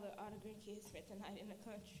 Skylar, all the grandkids spent the night in the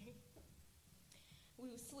country. We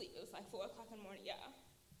was asleep. It was like 4 o'clock in the morning, y'all.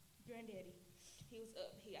 Granddaddy, he was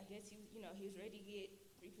up. I guess he was ready to get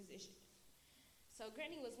repositioned. So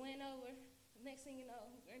Granny was laying over. The next thing you know,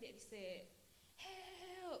 Granddaddy said,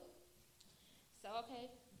 "Help!" So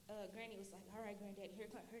okay, Granny was like, "All right, Granddaddy, here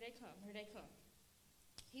they come."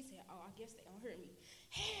 He said, "Oh, I guess they don't hear me.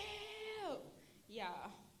 Help!"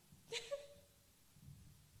 Y'all.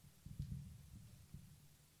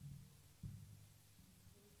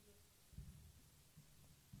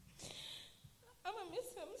 I'm gonna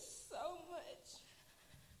miss him so much.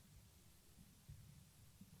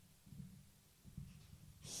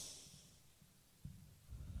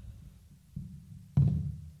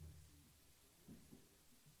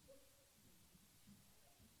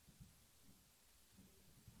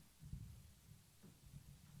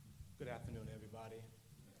 Good afternoon, everybody.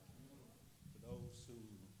 For those who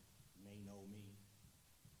may know me,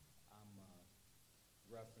 I'm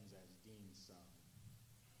referenced as Dean's son.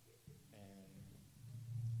 And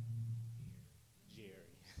Jerry.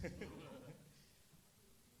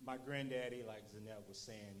 My granddaddy, like Zanette was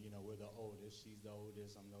saying, we're the oldest. She's the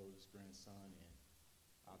oldest. I'm the oldest grandson, and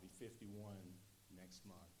I'll be 51 next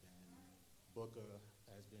month. And Booker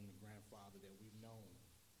has been the grandfather that we've known.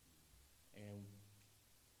 And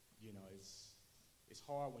it's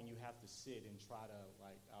hard when you have to sit and try to,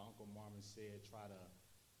 like our Uncle Marvin said, try to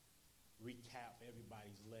recap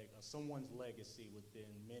someone's legacy within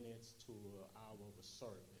minutes to an hour of a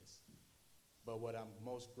service. But what I'm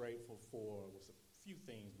most grateful for was a few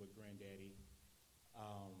things with Granddaddy.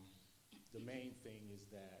 The main thing is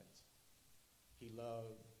that he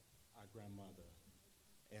loved our grandmother.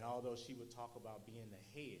 And although she would talk about being the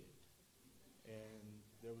head, and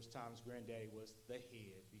there was times Granddaddy was the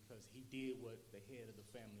head because he did what the head of the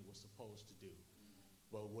family was supposed to do.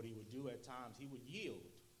 But what he would do at times, he would yield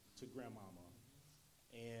to Grandmama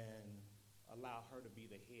and allow her to be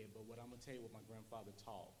the head. But what I'm going to tell you what my grandfather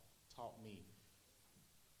taught me.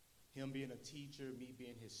 Him being a teacher, me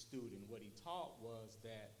being his student, what he taught was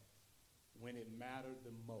that when it mattered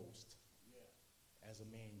the most, as a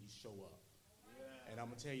man, you show up. And I'm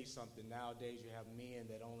going to tell you something. Nowadays, you have men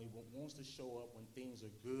that only wants to show up when things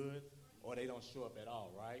are good, or they don't show up at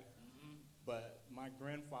all, right? Mm-hmm. But my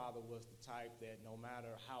grandfather was the type that no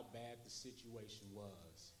matter how bad the situation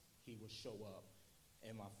was, he would show up.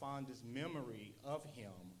 And my fondest memory of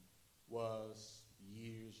him was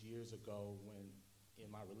years ago when, in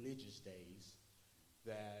my religious days,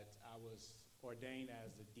 that I was ordained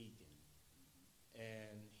as a deacon.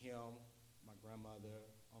 And him, my grandmother,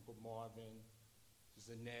 Uncle Marvin,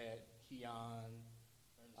 Zanette, Keon,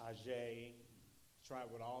 Ajay,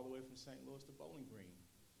 traveled all the way from St. Louis to Bowling Green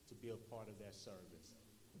to be a part of that service.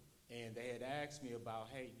 And they had asked me about,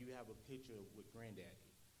 hey, you have a picture with Granddaddy?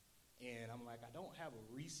 And I'm like, I don't have a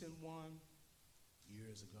recent one.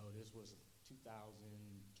 Years ago, this was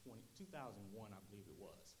 2001, I believe it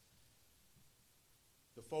was.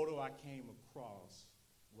 The photo I came across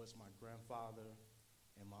was my grandfather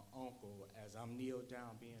and my uncle as I'm kneeled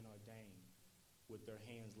down being ordained, with their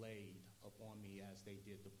hands laid upon me as they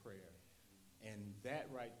did the prayer. And that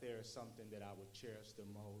right there is something that I would cherish the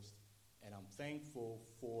most. And I'm thankful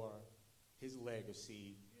for his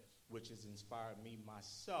legacy, which has inspired me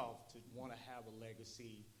myself to want to have a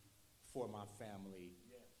legacy for my family.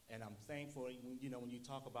 And I'm thankful, when you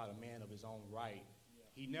talk about a man of his own right,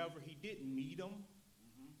 he didn't meet him,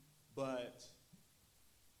 but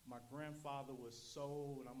my grandfather was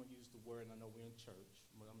so, and I'm going to use the word, and I know we're in church,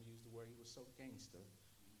 but I'm going to use the word, he was so gangster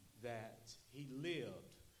that he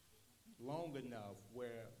lived long enough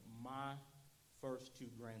where my first 2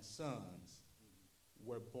 grandsons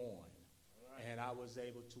were born. Right. And I was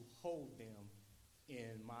able to hold them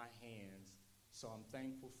in my hands. So I'm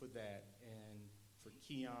thankful for that, and for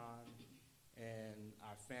Keon and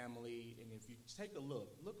our family. And if you take a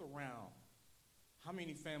look around, how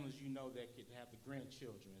many families you know that could have the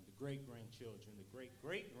grandchildren, the great-grandchildren, the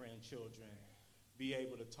great-great-grandchildren be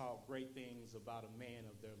able to talk great things about a man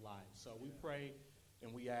of their life. So we pray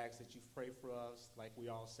and we ask that you pray for us. Like we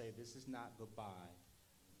all say, this is not goodbye.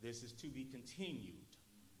 This is to be continued.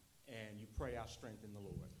 And you pray our strength in the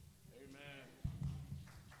Lord. Amen.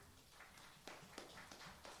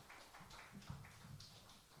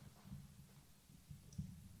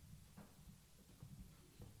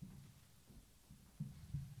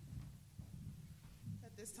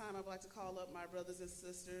 At this time, I'd like to call up my brothers and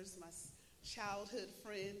sisters, my childhood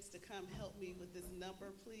friends, to come help me with this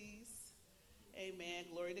number, please. Amen.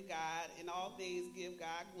 Glory to God. In all things, give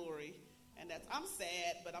God glory. And I'm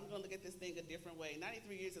sad, but I'm going to look at this thing a different way.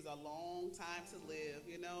 93 years is a long time to live,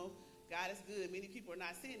 God is good. Many people are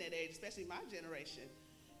not seeing that age, especially my generation.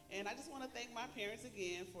 And I just want to thank my parents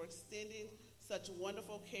again for extending such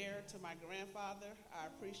wonderful care to my grandfather. I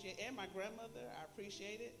appreciate, and my grandmother. I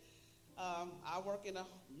appreciate it. I work in a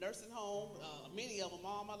nursing home, many of them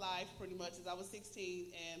all my life, pretty much since I was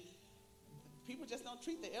 16, and people just don't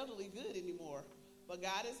treat the elderly good anymore. But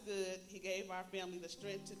God is good. He gave our family the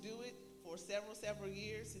strength to do it for several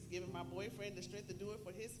years. He's given my boyfriend the strength to do it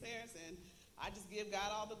for his parents, and I just give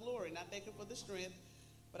God all the glory, and I thank him for the strength.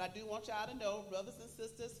 But I do want y'all to know, brothers and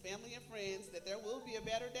sisters, family and friends, that there will be a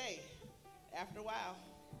better day after a while.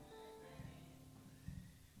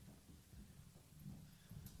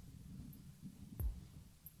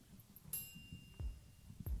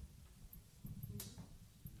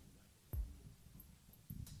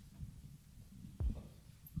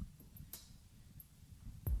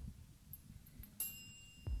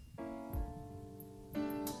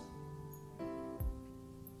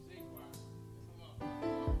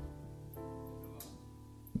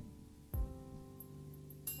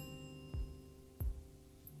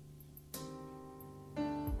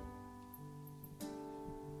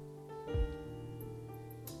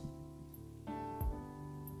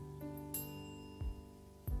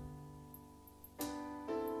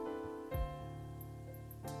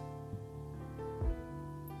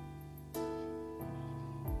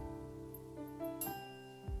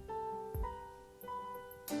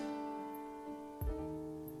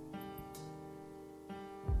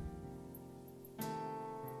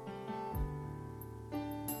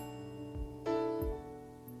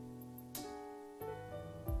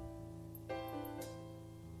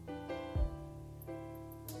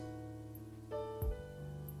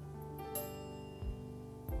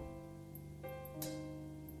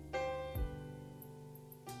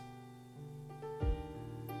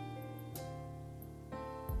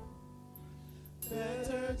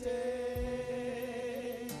 Better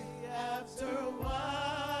day after a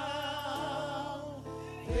while,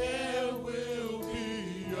 there will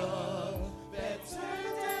be a better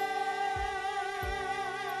day,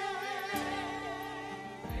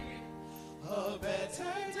 a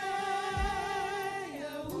better day,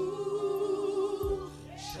 ooh,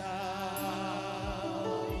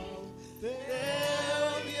 child,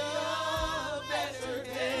 there'll be a better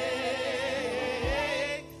day.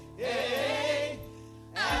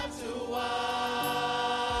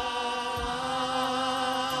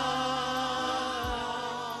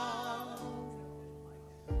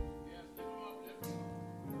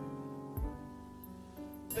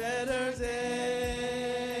 Better day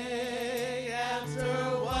after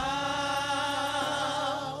a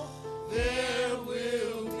while, there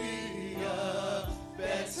will be a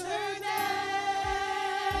better day,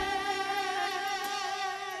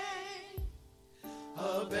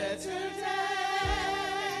 a better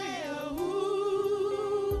day,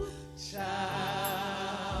 ooh, child,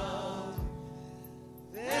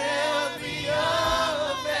 there'll be a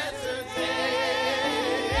better day.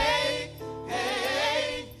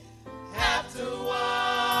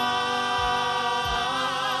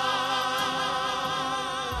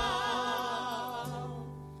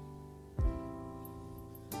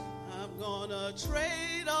 I'm gonna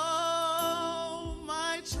trade all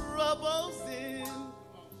my troubles in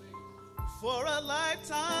for a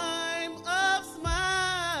lifetime of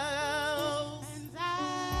smiles. And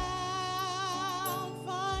I'll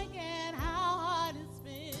forget how hard it's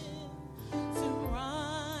been to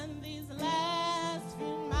run these last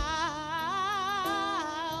few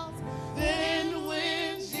miles. Then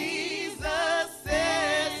when Jesus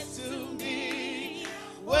says to me,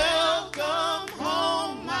 welcome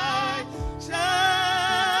home, my child,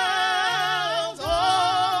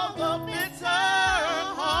 all the bitter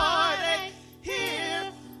heartache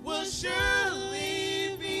here will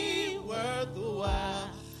surely be worth the while.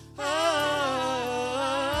 Oh,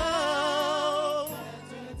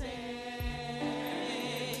 better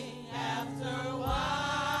day after a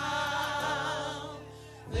while,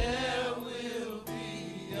 there will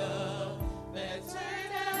be a better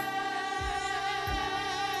day,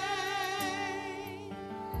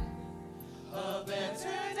 a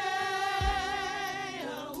better day,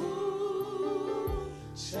 ooh,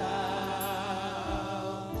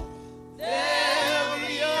 child, there'll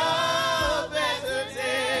be a better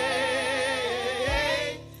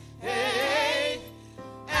day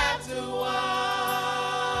after a while.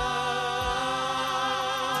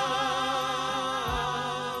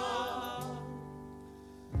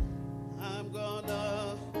 I'm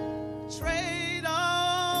gonna trade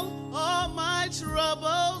all my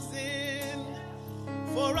troubles in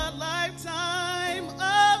for a lifetime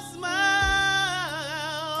of smiles.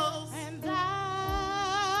 And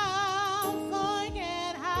I'll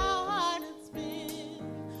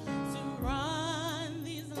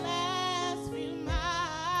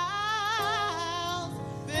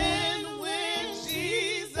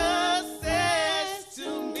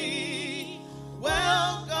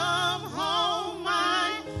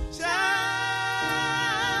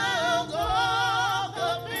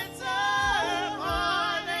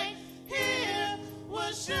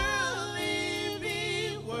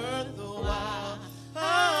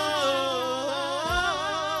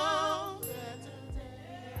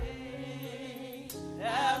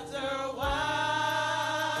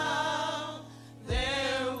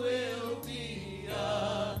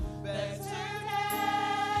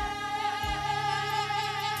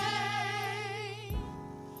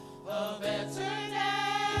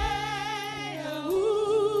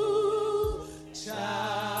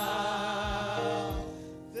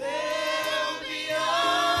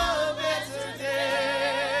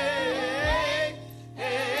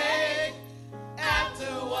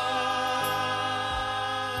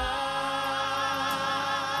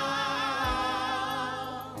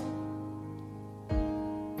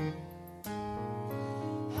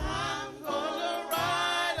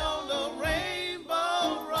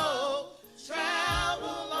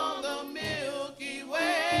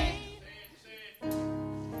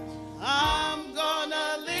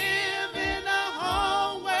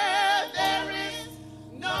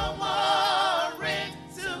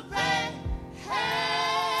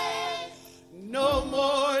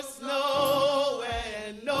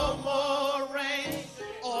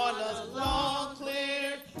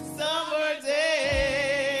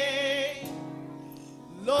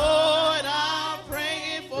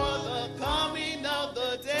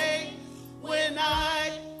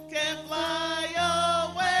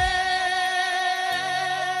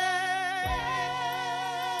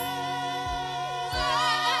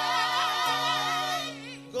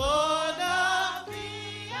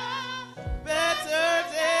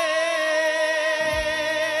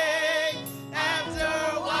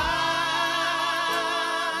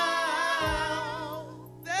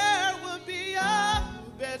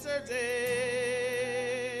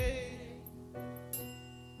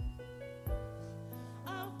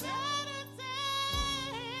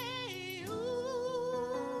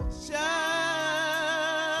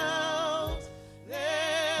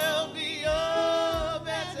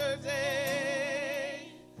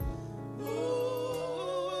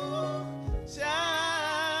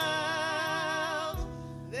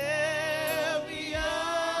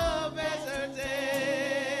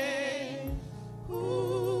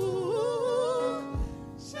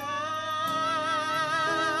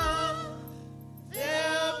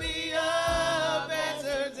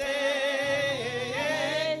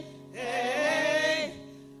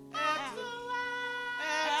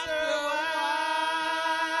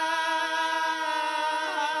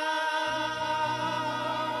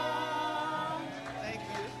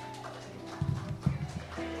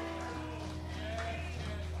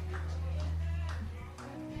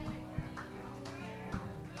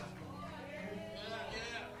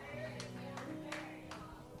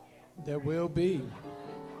There will be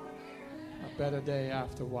a better day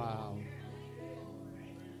after a while.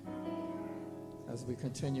 As we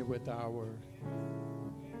continue with our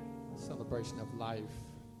celebration of life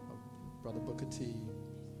of Brother Booker T.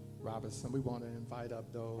 Robinson, we want to invite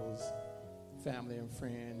up those family and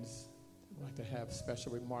friends who would like to have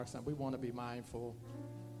special remarks. And we want to be mindful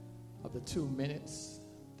of the 2 minutes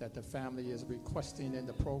that the family is requesting in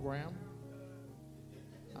the program.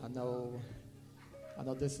 I know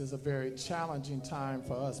this is a very challenging time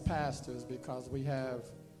for us pastors because we have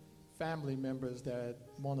family members that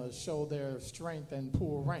want to show their strength and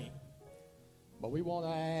pull rank. But we want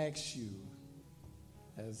to ask you,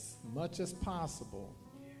 as much as possible,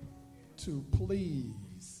 to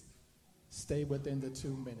please stay within the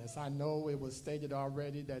 2 minutes. I know it was stated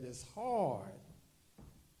already that it's hard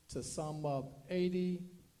to sum up 80,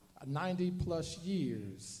 90 plus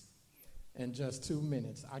years in just 2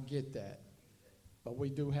 minutes. I get that. But we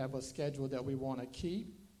do have a schedule that we want to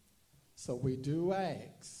keep. So we do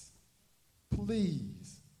ask,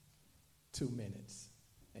 please, 2 minutes.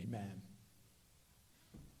 Amen.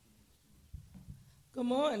 Good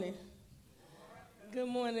morning. Good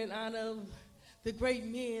morning, in honor of the great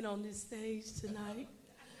men on this stage tonight,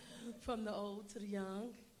 from the old to the young,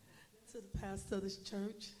 to the pastor of this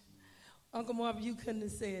church. Uncle Marvin, you couldn't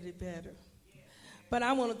have said it better. But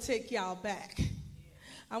I want to take y'all back.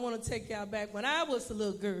 I want to take y'all back when I was a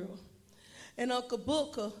little girl, and Uncle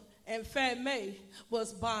Booker and Fat May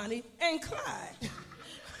was Bonnie and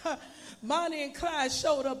Clyde. Bonnie and Clyde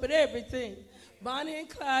showed up at everything. Bonnie and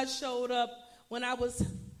Clyde showed up when I was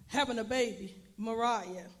having a baby,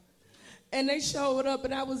 Mariah. And they showed up,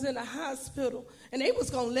 and I was in the hospital, and they was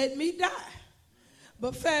going to let me die.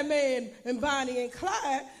 But Fat May and Bonnie and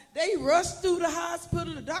Clyde, they rushed through the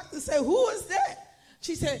hospital. The doctor said, "Who is that?"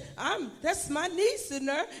 She said, "That's my niece in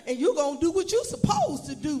there, and you're going to do what you're supposed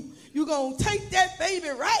to do. You're going to take that baby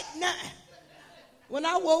right now." When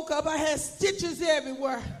I woke up, I had stitches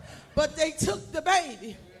everywhere, but they took the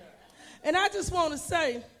baby. And I just want to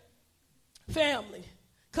say, family,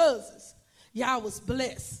 cousins, y'all was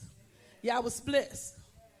blessed. Y'all was blessed.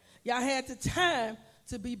 Y'all had the time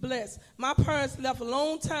to be blessed. My parents left a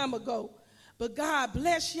long time ago, but God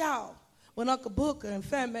bless y'all. When Uncle Booker and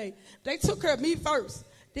Fame, they took care of me first,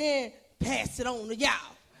 then passed it on to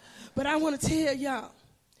y'all. But I want to tell y'all,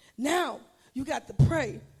 now you got to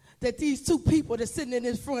pray that these two people that's sitting in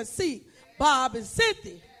this front seat, Bob and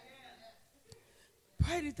Cynthia,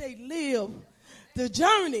 pray that they live the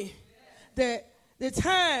journey, that the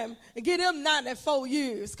time, and get them not that 4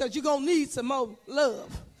 years, because you're going to need some more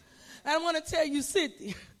love. I want to tell you,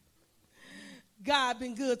 Cynthia, God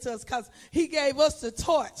been good to us because he gave us the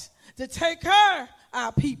torch to take care of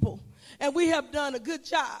our people. And we have done a good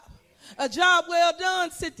job. A job well done,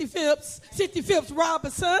 Cynthia Phipps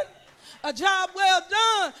Robinson. A job well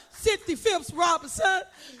done, Cynthia Phipps Robinson.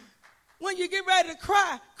 When you get ready to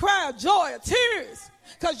cry of joy or tears,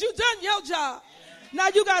 because you done your job. Now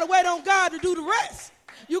you got to wait on God to do the rest.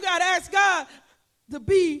 You got to ask God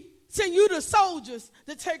to send you the soldiers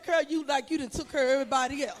to take care of you like you done took care of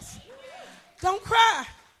everybody else. Don't cry.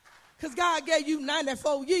 Because God gave you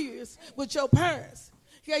 94 years with your parents.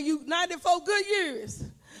 He gave you 94 good years.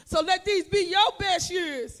 So let these be your best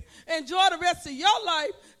years. Enjoy the rest of your life.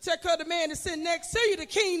 Take care of the man that's sitting next to you, the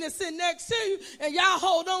king that's sitting next to you, and y'all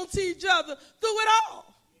hold on to each other through it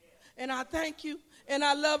all. And I thank you, and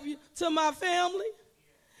I love you. To my family,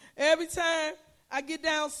 every time I get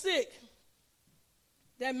down sick,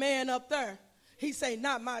 that man up there, he say,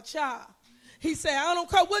 "Not my child." He say, "I don't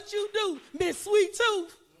care what you do, Miss Sweet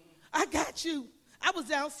Tooth. I got you." I was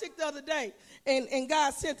down sick the other day, and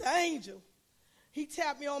God sent an angel. He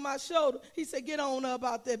tapped me on my shoulder. He said, "Get on up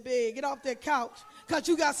out that bed. Get off that couch, because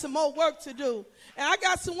you got some more work to do." And I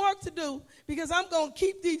got some work to do because I'm going to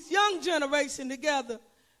keep these young generation together,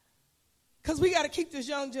 because we got to keep this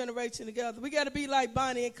young generation together. We got to be like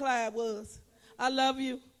Bonnie and Clyde was. I love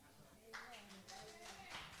you.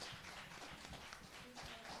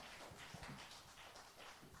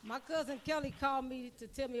 My cousin Kelly called me to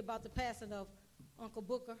tell me about the passing of Uncle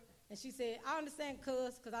Booker. And she said, "I understand,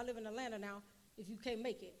 cuz, because I live in Atlanta now, if you can't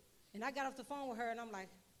make it." And I got off the phone with her, and I'm like,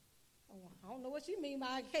 "Oh, I don't know what she mean by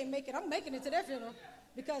I can't make it. I'm making it to that funeral."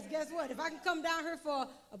 Because guess what? If I can come down here for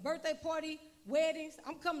a birthday party, weddings,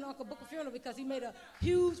 I'm coming to Uncle Booker's funeral because he made a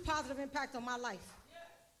huge positive impact on my life.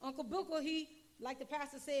 Uncle Booker, he, like the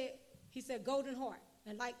pastor said, he said golden heart.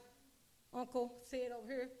 And like Uncle said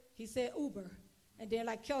over here, he said Uber. And then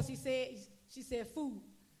like Kelsey said, she said food.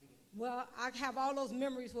 Well, I have all those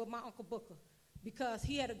memories with my Uncle Booker because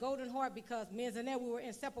he had a golden heart, because me and Zanette, we were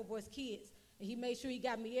inseparable as kids. And he made sure he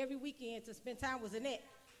got me every weekend to spend time with Zanette.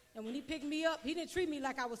 And when he picked me up, he didn't treat me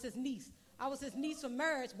like I was his niece. I was his niece from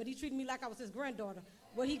marriage, but he treated me like I was his granddaughter.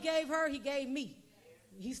 What he gave her, he gave me.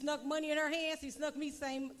 He snuck money in her hands. He snuck me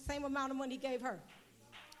same amount of money he gave her.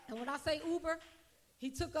 And when I say Uber, he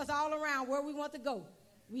took us all around where we want to go.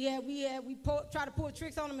 We tried to pull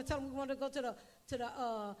tricks on him and tell him we wanted to go to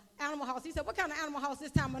the animal house. He said, "What kind of animal house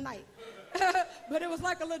this time of night?" But it was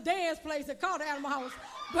like a little dance place that called the animal house.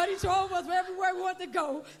 But he drove us everywhere we wanted to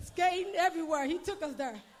go, skating everywhere. He took us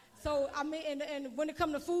there. So, I mean, and when it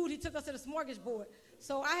come to food, he took us to the smorgasbord.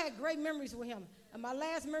 So I had great memories with him. And my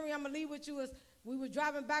last memory I'm going to leave with you is we were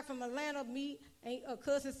driving back from Atlanta. Me and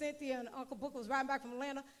cousin Cynthia and Uncle Booker was riding back from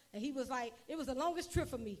Atlanta. And he was like, it was the longest trip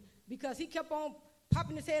for me because he kept on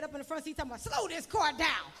popping his head up in the front seat talking about, "Slow this car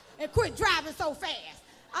down and quit driving so fast."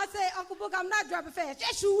 I said, "Uncle Booker, I'm not driving fast."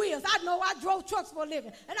 "Yes, you is. I know. I drove trucks for a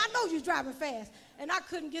living. And I know you're driving fast." And I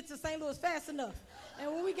couldn't get to St. Louis fast enough.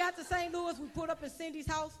 And when we got to St. Louis, we pulled up in Cindy's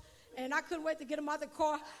house. And I couldn't wait to get him out the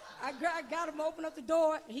car. I got him to open up the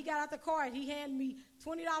door, and he got out the car, and he handed me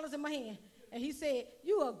 $20 in my hand. And he said,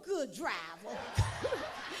 "You a good driver.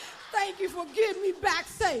 Thank you for getting me back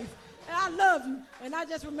safe. And I love you." And I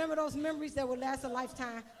just remember those memories that will last a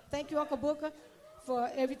lifetime. Thank you, Uncle Booker, for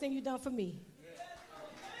everything you've done for me.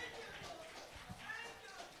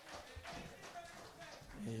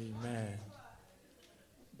 Amen.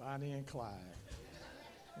 Bonnie and Clyde.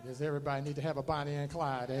 Does everybody need to have a Bonnie and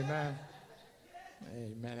Clyde? Amen.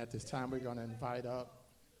 Amen. At this time, we're going to invite up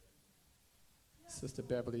Sister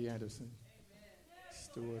Beverly Anderson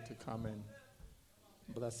Stewart to come and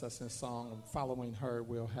bless us in song. And following her,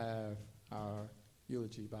 we'll have our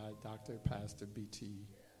eulogy by Dr. Pastor B.T.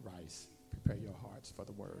 Rice. Prepare your hearts for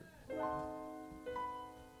the word.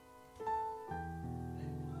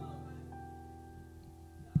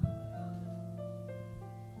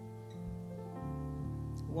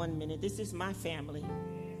 1 minute. This is my family.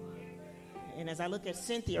 And as I look at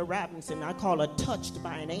Cynthia Robinson, I call her touched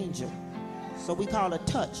by an angel. So we call her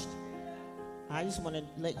touched. I just want to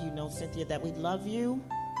let you know, Cynthia, that we love you.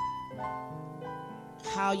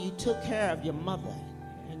 How you took care of your mother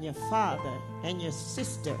and your father and your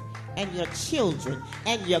sister and your children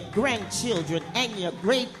and your grandchildren and your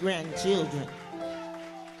great-grandchildren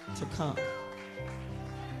to come.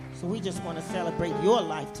 So we just want to celebrate your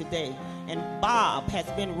life today. And Bob has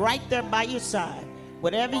been right there by your side.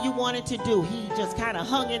 Whatever you wanted to do, he just kind of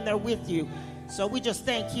hung in there with you. So we just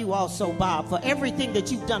thank you also, Bob, for everything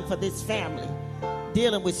that you've done for this family.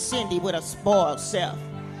 Dealing with Cindy with a spoiled self.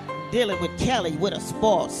 Dealing with Kelly with a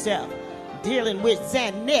spoiled self. Dealing with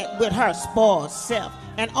Zanette with her spoiled self.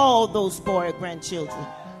 And all those spoiled grandchildren.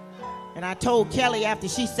 And I told Kelly after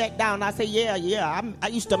she sat down, I said, yeah, I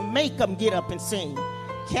used to make them get up and sing.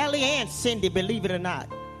 Kelly and Cindy, believe it or not.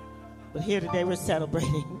 But here today we're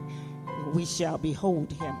celebrating. We shall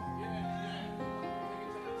behold him.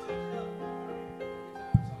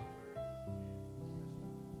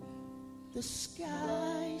 The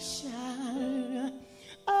sky shall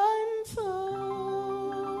unfold.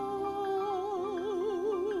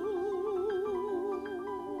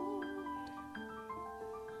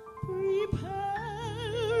 Preparing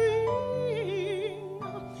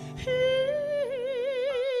his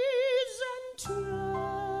entrance.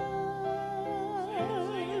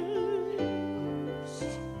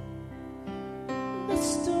 The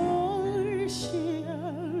stars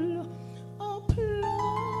shall applaud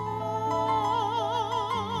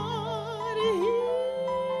him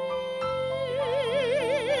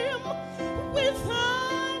with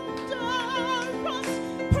thunderous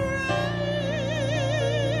praise.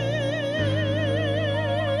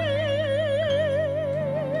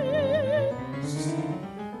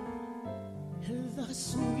 The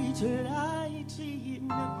sweet light in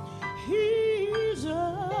his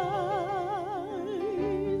eyes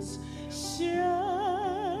shall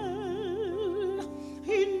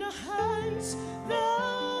enhance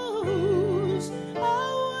those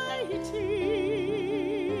awaiting,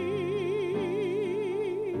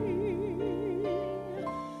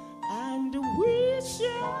 and we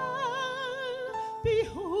shall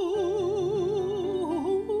behold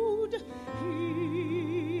him.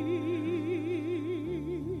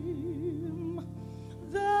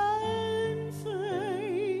 The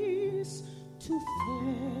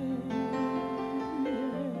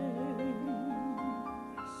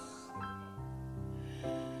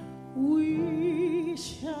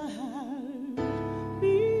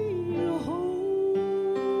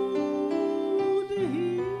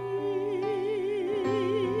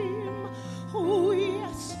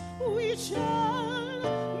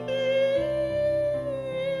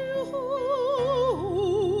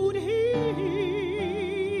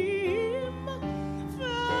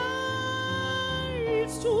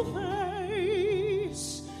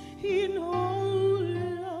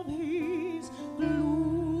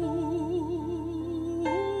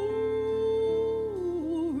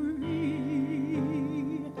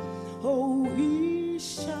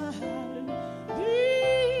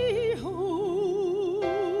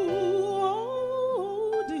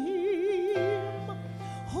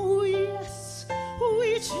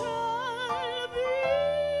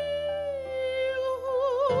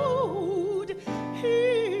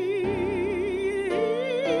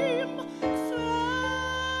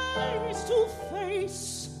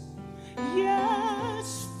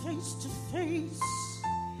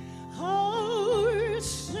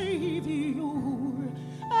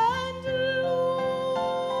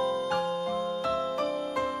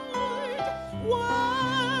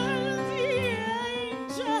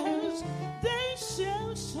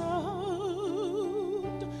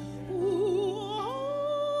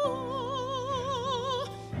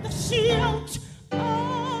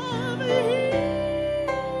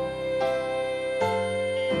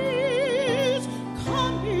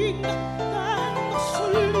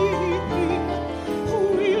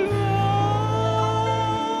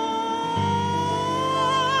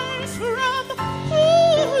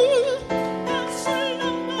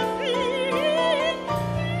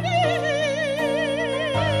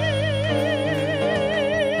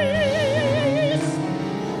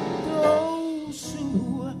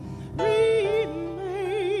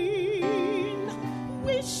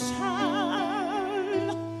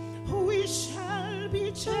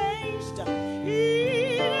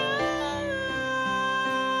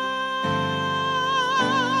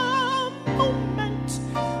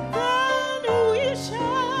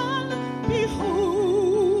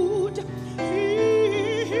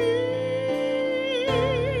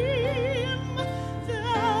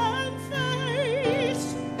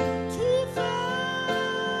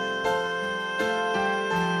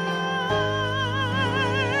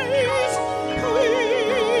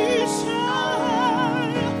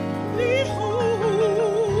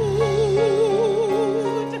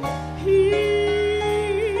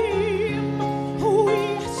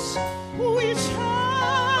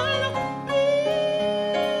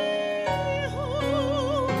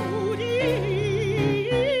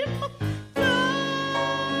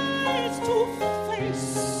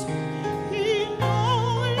face in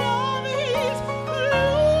all of His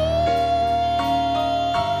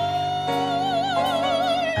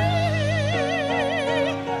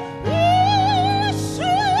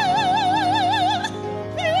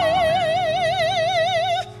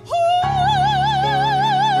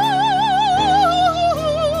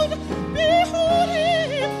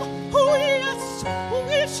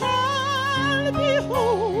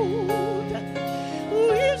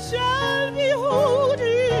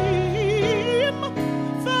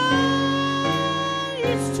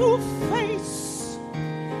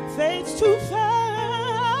face to face,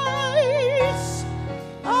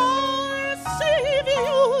 our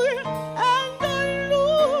Savior and the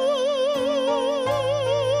Lord.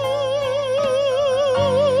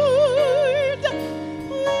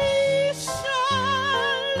 We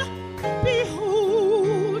shall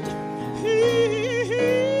behold Him,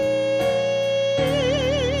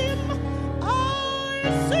 our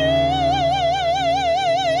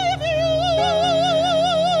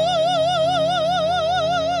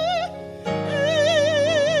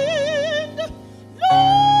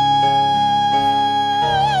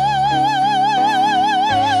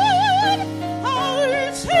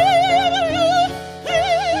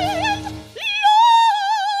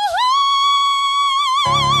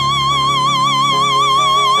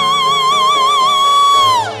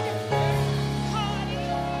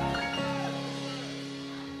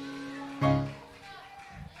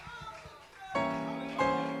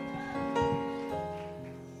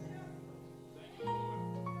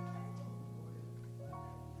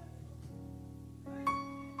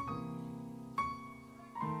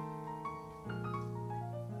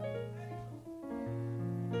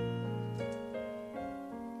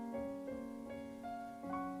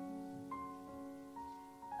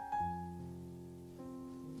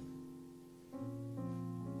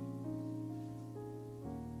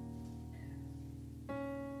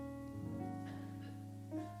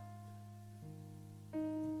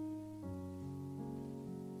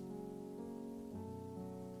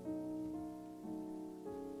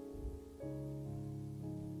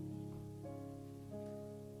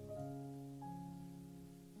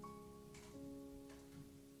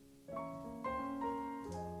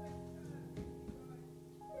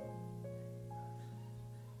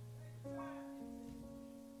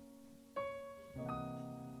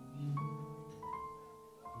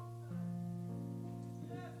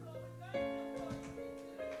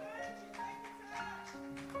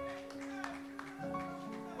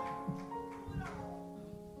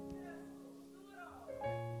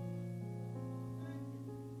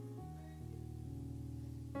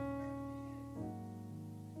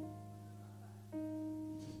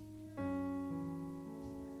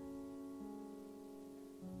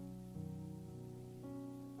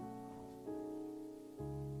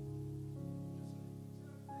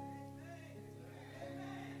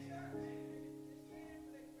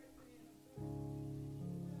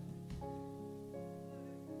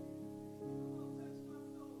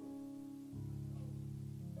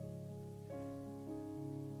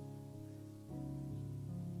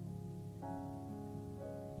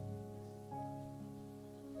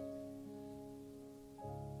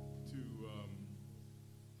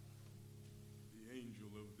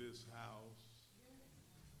this house,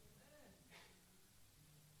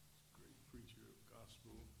 great preacher of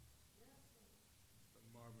gospel,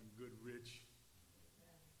 Marvin Goodrich,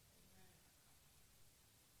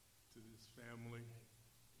 to this family,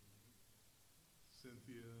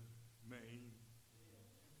 Cynthia, Maine,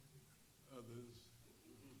 others.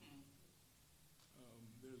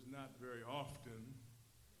 There's not very often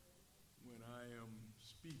when I am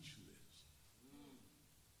speechless.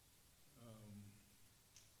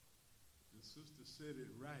 The sister said it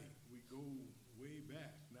right. We go way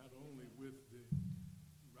back, not only with the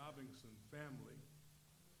Robinson family,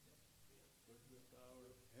 but with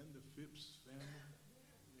and the Phipps family.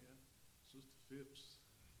 Yeah, Sister Phipps.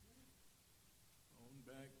 On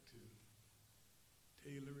back to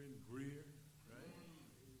Taylor and Greer, right?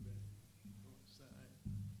 North side.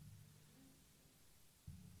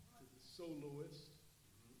 To the soloist,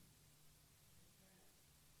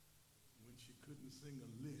 when she couldn't sing a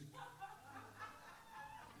lick.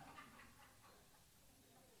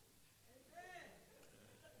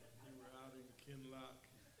 We were out in Kinloch.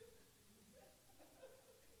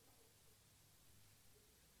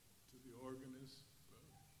 To the organist,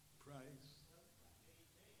 Price.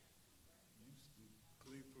 Used to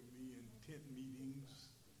play for me in tent meetings.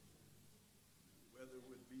 The weather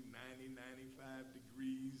would be 90, 95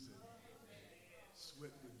 degrees, and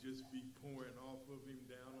sweat would just be pouring off of him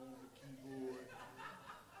down on the keyboard.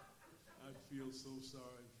 I'd feel so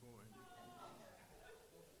sorry for him.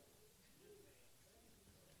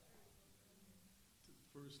 To the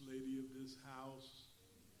First Lady of this house,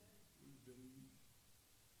 we've been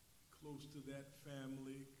close to that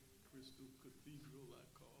family, Crystal Cathedral, I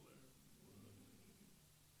call her.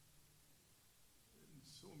 And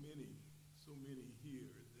so many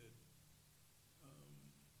here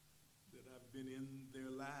that I've been in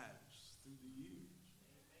their lives through the years.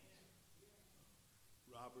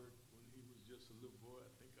 Robert, when he was just a little boy,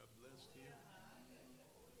 I think I blessed him.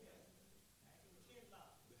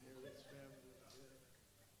 The Harris family.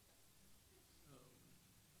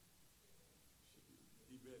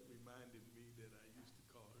 Yvette reminded me that I used to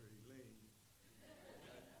call her Elaine.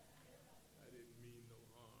 I didn't mean no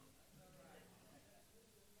harm.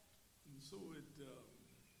 And so it,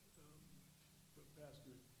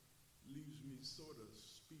 Pastor, leaves me sort of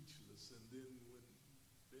speechless. And then when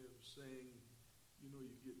they're saying, you know,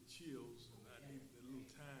 you get chills, and I need a little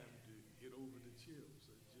time to get over the chills.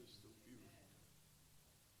 It's just so beautiful.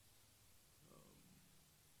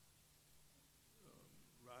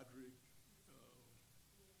 Roderick,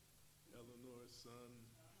 Eleanor's son,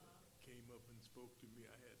 came up and spoke to me.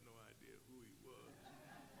 I had no idea who he was.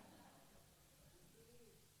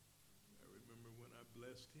 I remember when I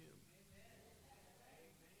blessed him.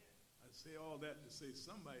 I say all that to say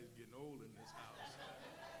somebody's getting old in this house. I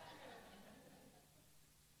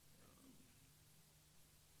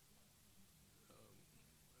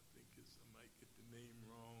think I might get the name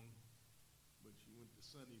wrong, but she went to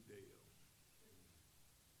Sunnydale.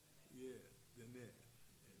 Yeah, Danette,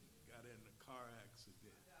 and got in a car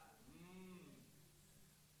accident.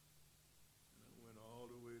 And I went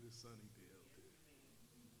all the way to Sunnydale to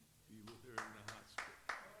be with her in the hospital.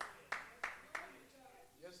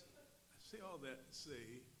 Yes, I say all that to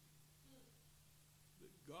say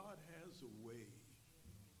that God has a way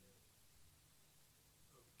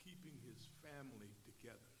of keeping his family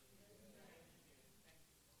together.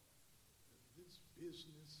 And this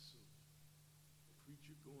business of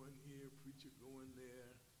preacher going here, preacher going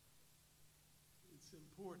there, it's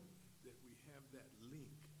important that we have that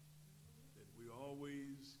link that we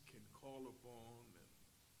always can call upon. And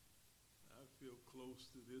I feel close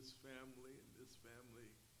to this family, and this family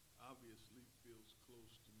obviously feels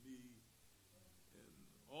close to me, and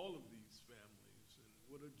all of these families. And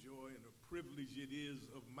what a joy and a privilege it is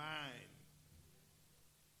of mine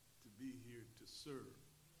to be here to serve.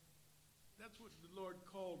 That's what the Lord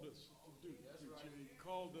called us to do. That's right. He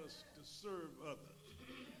called us to serve others.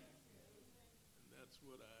 And that's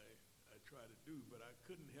what I try to do. But I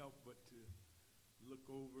couldn't help but to look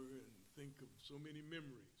over and think of so many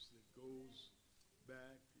memories that goes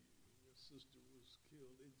back. Your sister was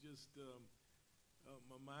killed. It just,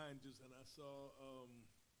 my mind just, and I saw a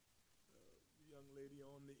young lady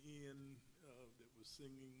on the end that was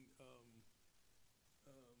singing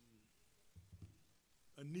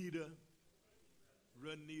Anita.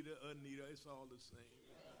 Anita, it's all the same.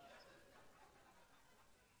 Yeah.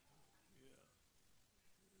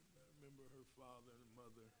 I remember her father and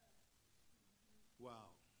mother. Wow.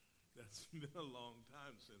 That's been a long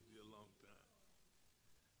time, Cynthia, a long time.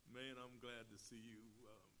 Man, I'm glad to see you.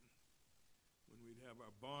 When we'd have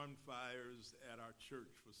our bonfires at our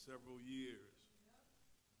church for several years.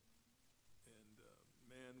 And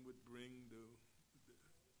man would bring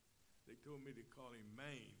they told me to call him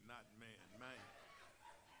Maine, not man, Maine.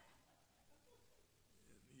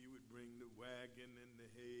 He would bring the wagon and the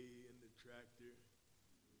hay and the tractor.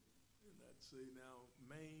 And I'd say, now,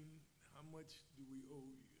 Maine, how much do we owe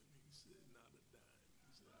you? And he said, not a dime. He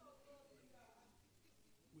said,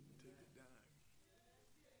 wouldn't take a dime.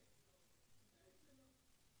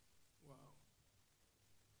 Wow.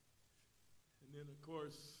 And then, of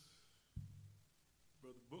course,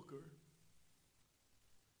 Brother Booker,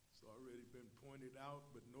 it's already been pointed out,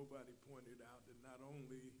 but nobody pointed out that not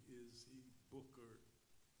only is he Booker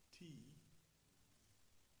T,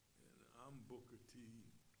 and I'm Booker T,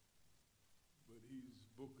 but he's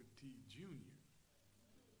Booker T Jr.,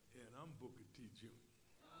 and I'm Booker T Jr.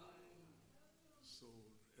 So,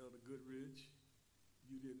 Elder Goodrich,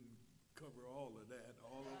 you didn't cover all of that.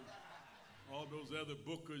 All those other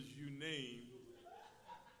Bookers you named,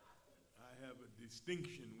 I have a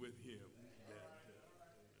distinction with him.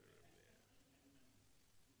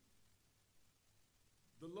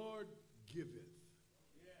 The Lord giveth.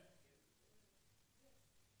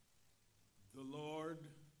 The Lord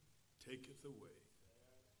taketh away.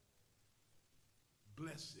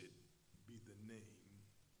 Blessed be the name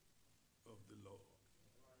of the Lord.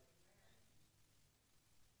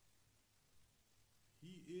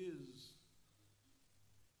 He is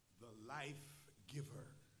the life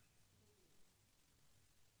giver.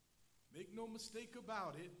 Make no mistake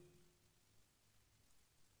about it.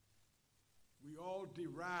 We all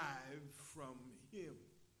derive from him.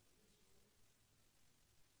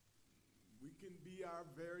 We can be our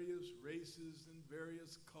various races and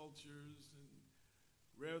various cultures and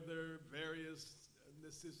rather various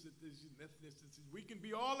ethnicities. We can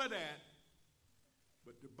be all of that.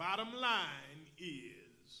 But the bottom line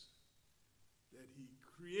is that he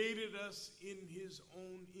created us in his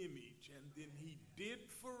own image, and then he did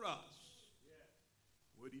for us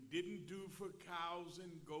what he didn't do for cows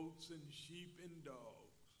and goats and sheep and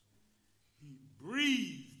dogs. He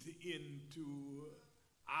breathed into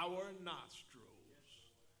our nostrils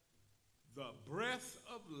the breath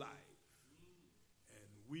of life, and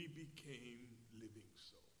we became living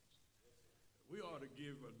souls. We ought to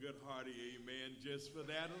give a good hearty amen just for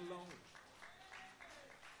that alone.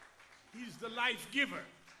 He's the life giver.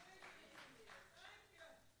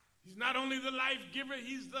 He's not only the life giver,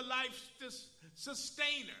 he's the life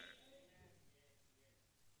sustainer.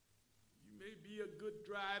 You may be a good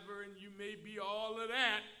driver and you may be all of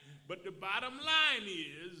that, but the bottom line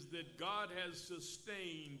is that God has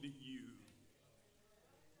sustained you.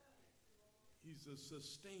 He's a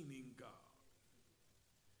sustaining God.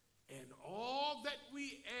 And all that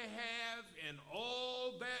we have and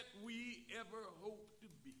all that we ever hope to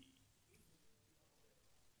be,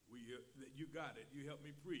 you got it. You helped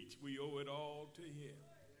me preach. We owe it all to him.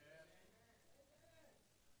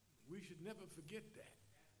 We should never forget that.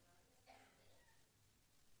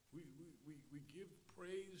 We give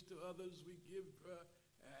praise to others. We give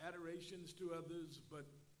adorations to others, but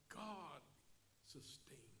God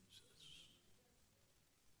sustains us.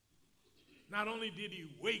 Not only did he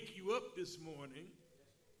wake you up this morning,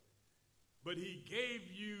 but he gave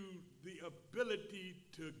you the ability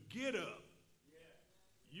to get up.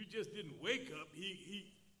 You just didn't wake up. He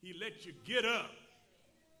let you get up.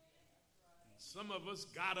 And some of us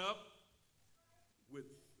got up with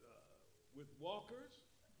walkers,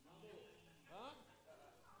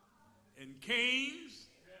 and canes.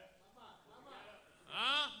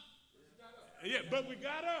 Yeah, but we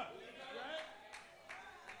got up. Right?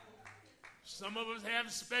 Some of us have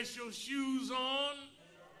special shoes on.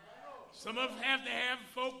 Some of us have to have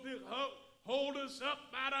folk that hold us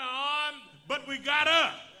up by the arm, but we got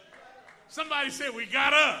up. Somebody said we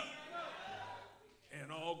got up.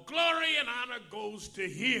 And all glory and honor goes to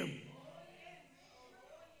him.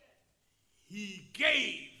 He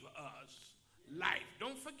gave us life.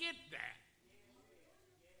 Don't forget that.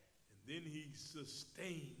 And then he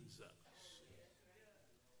sustains us.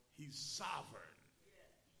 He's sovereign.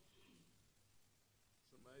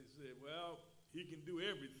 Somebody said, well, he can do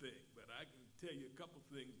everything, but I can tell you a couple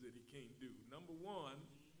things that he can't do. Number one,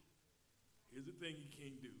 here's the thing he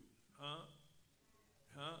can't do.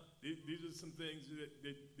 These are some things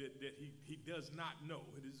that he does not know.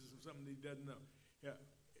 This is something he doesn't know. Yeah.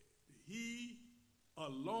 He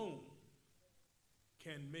alone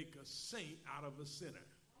can make a saint out of a sinner.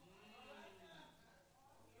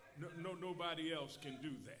 Nobody else can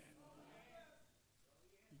do that.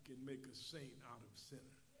 He can make a saint out of a sinner.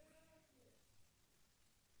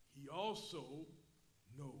 He also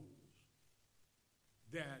knows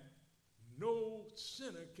that no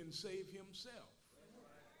sinner can save himself.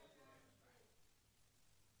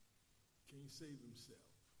 Can't save himself.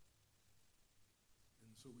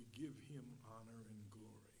 And so we give him honor and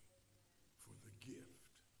glory for the gift.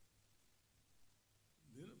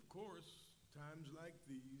 And then, of course, times like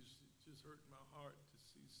these, it just hurt my heart to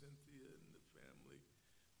see Cynthia and the family,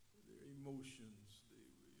 their emotions.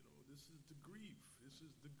 This is the grief. This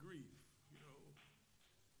is the grief.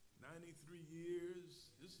 93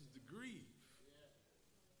 years, this is the grief.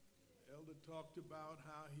 Elder talked about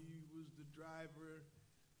how he was the driver.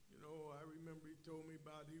 I remember he told me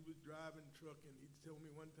about he was driving truck, and he told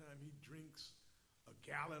me one time he drinks a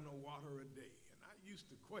gallon of water a day. And I used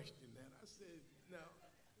to question that. I said, now,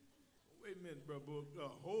 wait a minute, bro,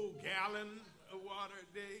 a whole gallon of water a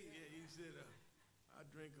day? Yeah, he said, I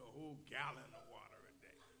drink a whole gallon of water a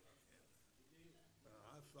day. And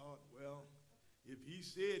I thought, well, if he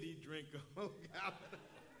said he drank a whole gallon,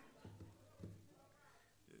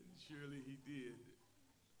 then surely he did.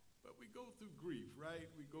 But we go through grief, right?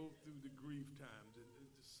 We go through the grief times, and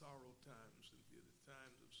the sorrow times, and the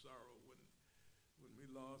times of sorrow when we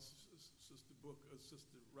lost Sister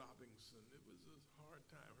Robinson. It was a hard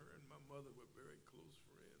time. Her and my mother were very close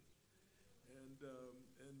friends,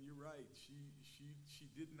 and you're right. She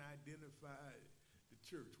didn't identify the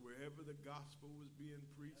church. Wherever the gospel was being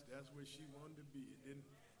preached, that's where she wanted to be. It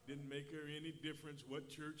didn't make her any difference what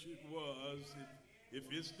church it was.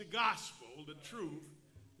 If it's the gospel, the truth,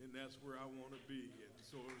 then that's where I want to be. And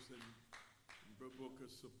so Brother Booker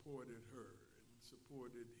supported her and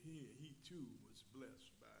supported him. He too was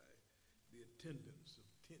blessed by the attendance of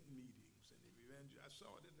tent meetings and I saw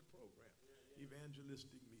it in the program,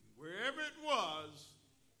 evangelistic meeting. Wherever it was,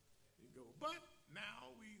 you go. But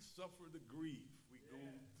now we suffer the grief. We go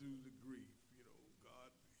through the grief. You know, God,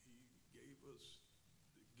 he gave us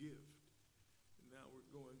the gift. And now we're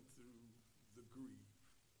going through the grief.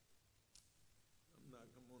 I'm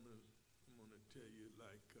gonna tell you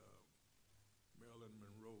like Marilyn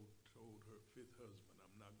Monroe told her fifth husband,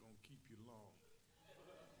 I'm not gonna keep you long.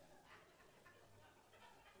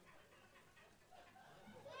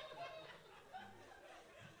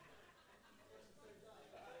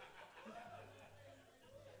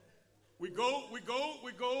 We go.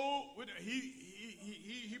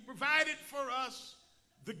 He provided for us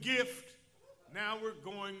the gift. Now we're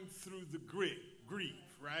going through the grief,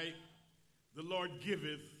 right? The Lord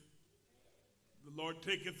giveth, the Lord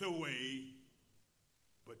taketh away,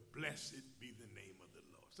 but blessed be the name of the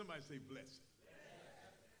Lord. Somebody say blessed.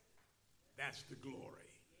 That's the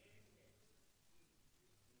glory.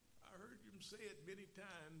 I heard him say it many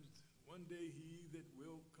times. One day he that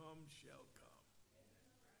will come shall come.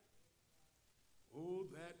 Oh,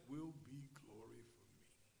 that will be glory for me.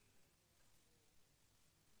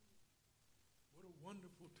 What a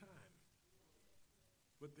wonderful time.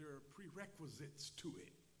 But there are prerequisites to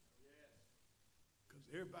it. Because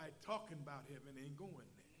everybody talking about heaven ain't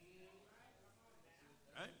going there.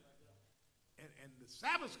 Right? And the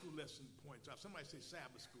Sabbath school lesson points out. Somebody say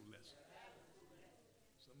Sabbath school lesson.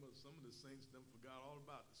 Some of the saints done forgot all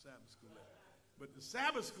about the Sabbath school lesson. But the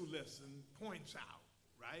Sabbath school lesson points out,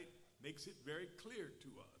 right? Makes it very clear to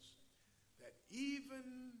us that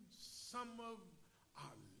even some of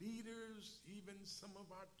our leaders, even some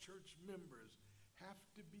of our church members have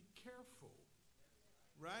to be careful,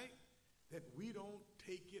 right? That we don't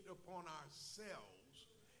take it upon ourselves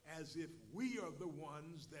as if we are the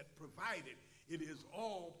ones that provide it. It is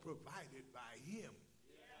all provided by him.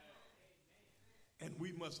 And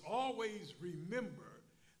we must always remember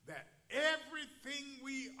that everything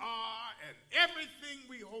we are and everything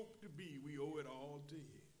we hope to be, we owe it all to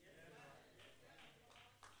him.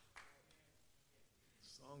 The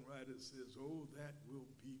songwriter says, oh, that will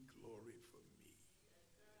be glory for me.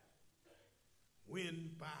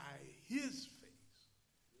 When by his face,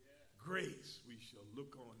 grace, we shall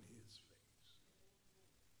look on his face.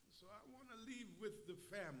 So I want to leave with the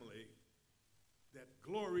family that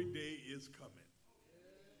glory day is coming.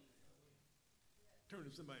 Turn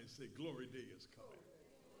to somebody and say, glory day is coming.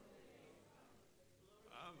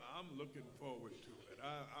 I'm looking forward to it.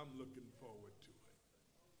 I'm looking forward to it.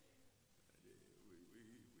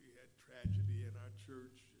 We had tragedy in our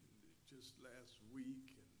church just last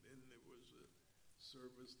week, and then there was a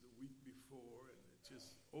service the week before, and it's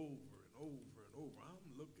just over and over and over. I'm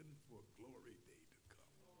looking for glory day to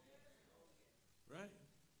come. Right?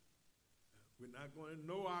 We're not going to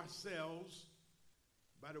know ourselves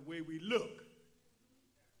by the way we look.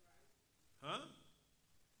 Huh?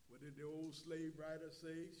 What did the old slave writer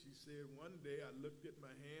say? She said, one day I looked at my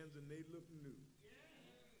hands and they looked new.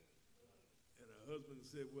 And her husband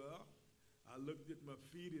said, well, I looked at my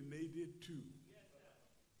feet and they did too.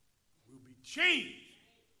 We'll be changed.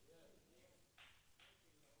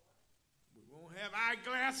 We won't have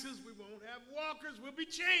eyeglasses. We won't have walkers. We'll be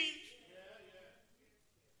changed.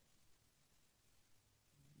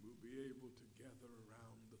 We'll be able to gather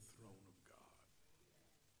around the throne of God.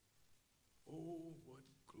 Oh, what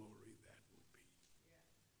glory that will be.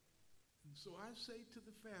 And so I say to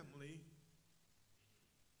the family,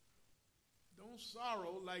 don't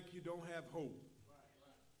sorrow like you don't have hope.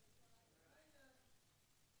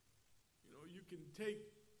 You know, you can take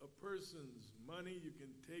a person's money, you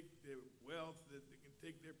can take their wealth, they can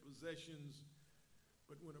take their possessions,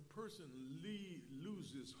 but when a person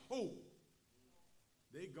loses hope,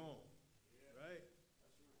 they gone, right?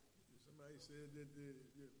 Somebody said that the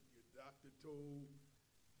doctor told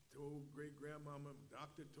great-grandmama,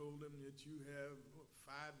 doctor told him that you have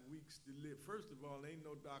 5 weeks to live. First of all, ain't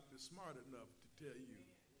no doctor smart enough to tell you.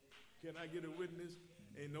 Can I get a witness?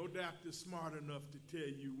 Ain't no doctor smart enough to tell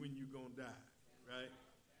you when you're going to die, right?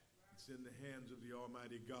 It's in the hands of the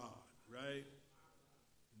Almighty God, right?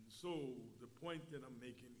 And so the point that I'm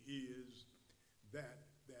making is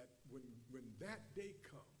that when that day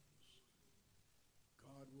comes,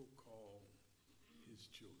 God will call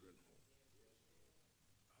his children home.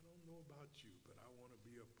 I don't know about you, but I want to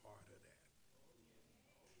be a part of that.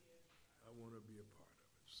 I want to be a part of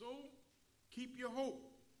it. So keep your hope.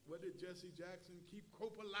 What did Jesse Jackson? Keep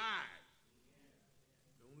hope alive.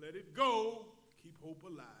 Don't let it go. Keep hope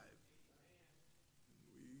alive.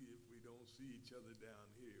 If we don't see each other down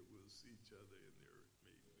here, we'll see each other in the earth,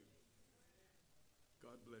 maybe.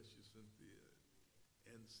 God bless you, Cynthia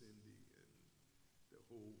and Cindy and the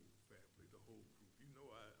whole family, the whole group. You know,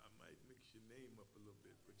 I might mix your name up a little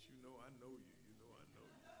bit, but you know I know you. You know I know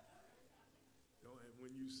you. And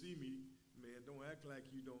when you see me, man, don't act like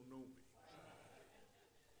you don't know me.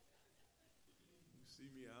 You see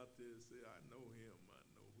me out there, say, I know him, I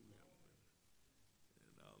know him,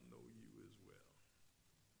 and I'll know you as well.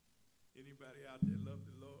 Anybody out there love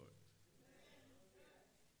the Lord?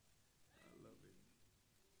 I love him.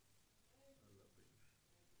 I love him.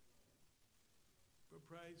 For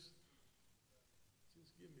Christ,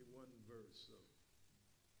 just give me one verse of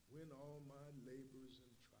when all my labors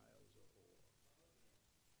and trials are o'er,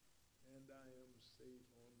 and I am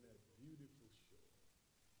safe on that beautiful shore.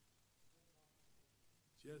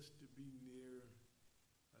 Just to be near,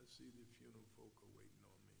 I see the funeral folk are waiting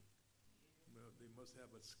on me. Well, they must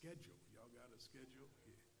have a schedule. Y'all got a schedule?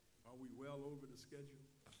 Yeah. Are we well over the schedule?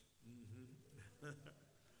 Mm-hmm.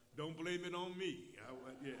 Don't blame it on me.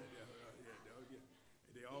 Yeah.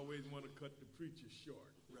 They always want to cut the preacher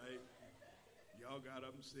short, right? Y'all got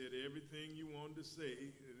up and said everything you wanted to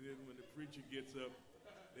say, and then when the preacher gets up,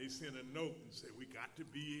 they send a note and say, we got to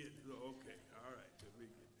be in. So, okay, all right, let me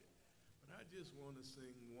get there. But I just want to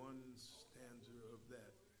sing one stanza of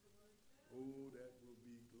that. Oh, that will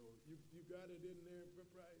be glory. You got it in there for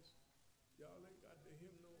Price? Y'all ain't got the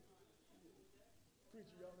hymnal.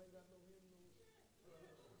 Preacher, y'all ain't got no hymnal.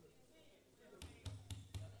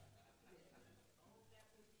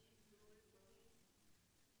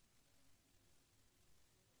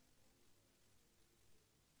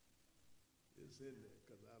 It's in there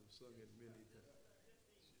because I've sung it many times.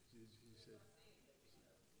 She said,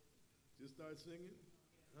 just start singing,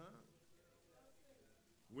 huh?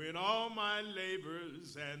 When all my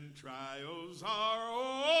labors and trials are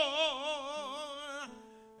o'er,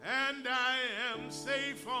 and I am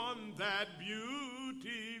safe on that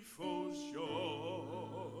beautiful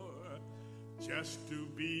shore, just to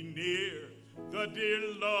be near the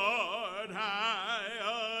dear Lord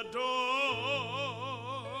I adore,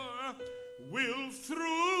 will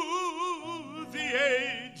through the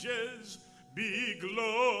ages be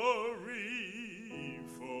glory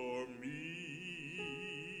for me.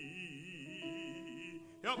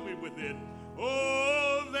 Help me with it.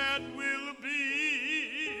 Oh, that will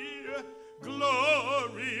be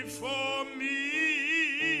glory for me.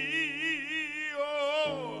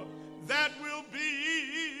 Oh, that will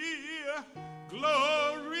be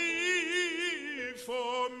glory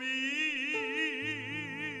for me.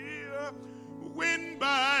 When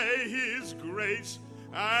by his grace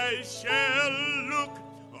I shall look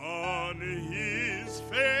on his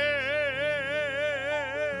face,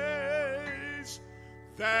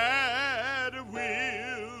 that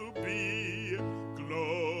will be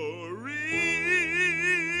glory,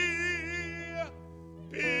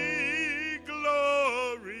 be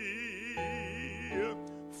glory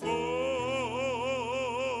for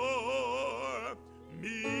me.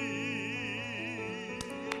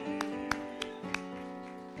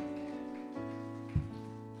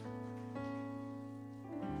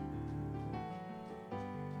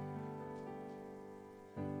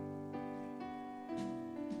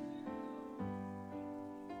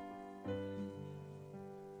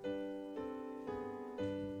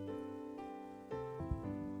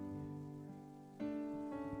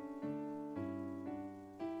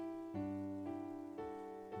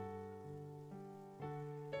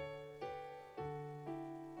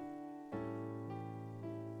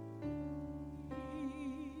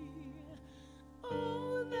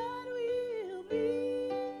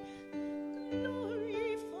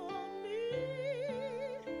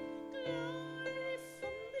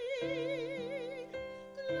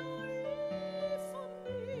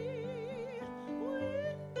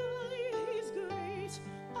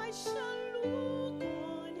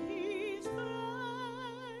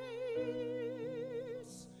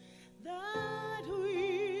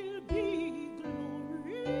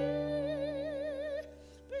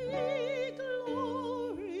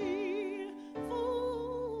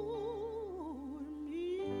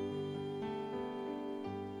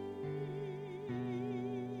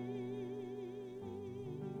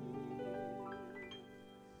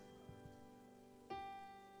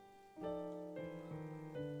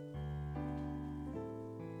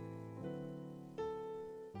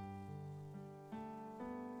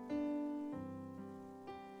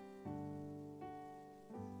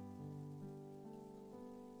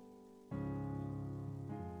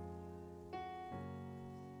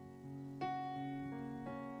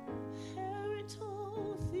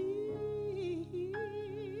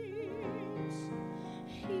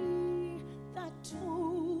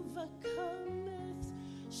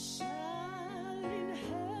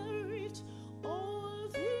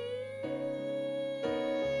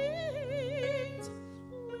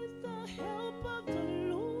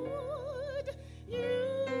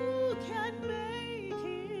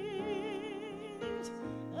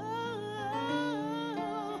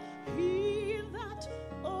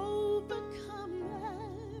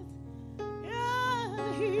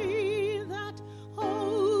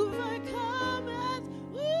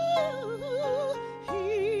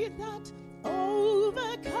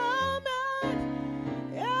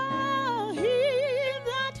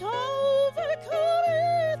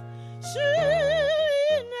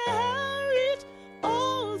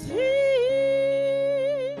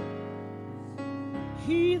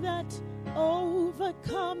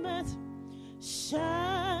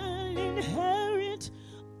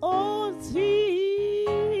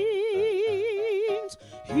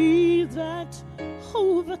 He that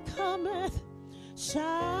overcometh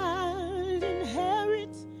shall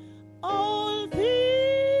inherit all things.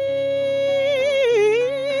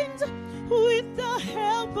 With the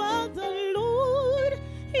help of the Lord,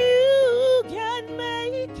 you can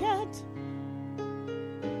make it.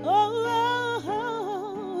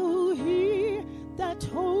 Oh, he that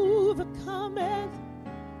overcometh,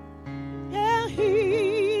 yeah,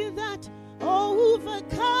 he that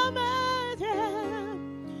overcometh, yeah,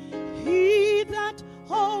 he that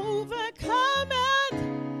overcometh,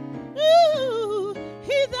 ooh,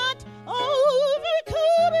 he that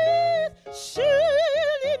overcometh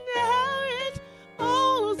should inherit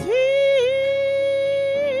all things.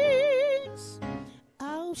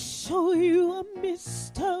 I'll show you a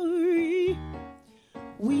mystery.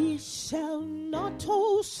 We shall not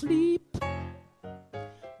all sleep,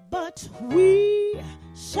 but we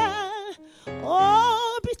shall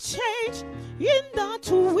all be changed in the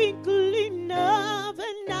twinkling of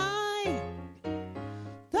an eye.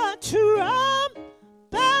 The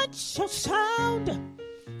trumpet shall sound, and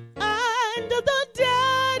the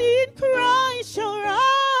dead in Christ shall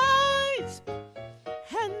rise,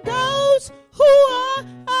 and those who are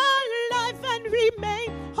alive and remain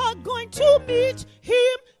are going to meet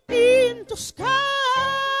him in the sky.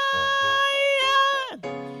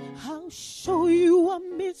 I'll show you a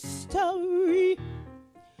mystery.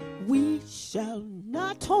 We shall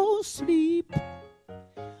not all sleep,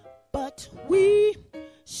 but we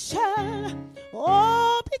shall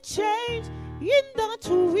all be changed in the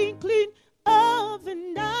twinkling of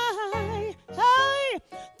an eye.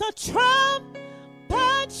 The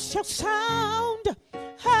trumpet shall sound,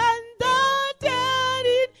 and the dead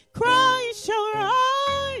in Christ shall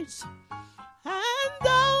rise, and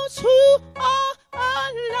those who are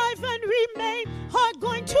alive and remain are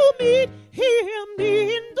going to meet him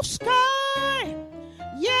in the sky.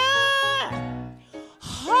 Yeah,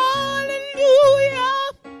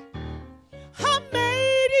 hallelujah. I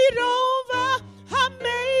made it over. I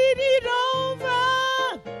made it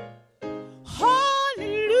over.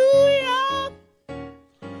 Hallelujah.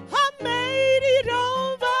 I made it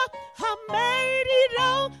over. I made it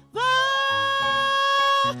over.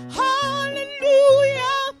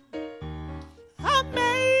 Hallelujah. I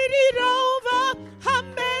made it over. I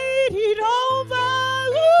made it over.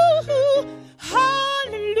 Ooh,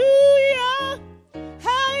 hallelujah. Hey,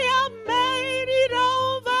 I made it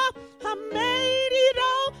over. I made it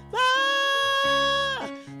over.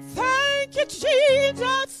 Thank you,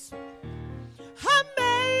 Jesus. I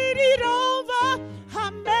made it over. I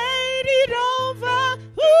made it over.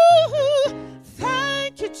 Ooh,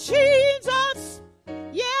 thank you, Jesus.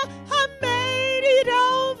 Yeah, I made it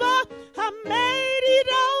over. I made it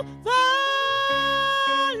over.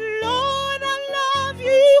 Lord, I love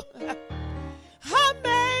you. I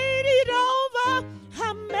made it over.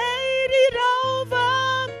 I made it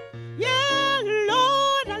over. Yeah,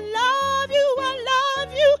 Lord, I love you. I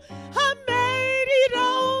love you. I made it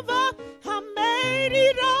over. I made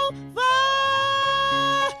it over.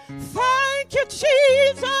 Thank you,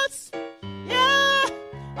 Jesus. Yeah.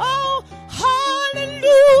 Oh,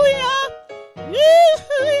 hallelujah.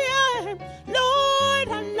 Yeah. Lord,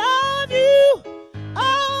 I love you.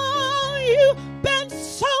 Oh, you've been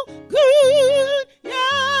so good.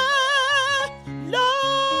 Yeah.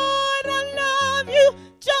 Lord, I love you.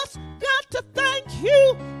 Just got to thank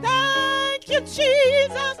you. Thank you,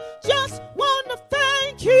 Jesus. Just want to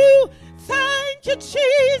thank you. Thank you,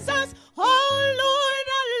 Jesus. Oh, Lord,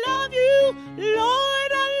 I love you.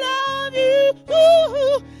 Lord, I love you.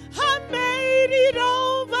 Ooh, I made it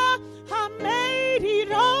over. I made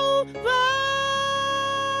it over.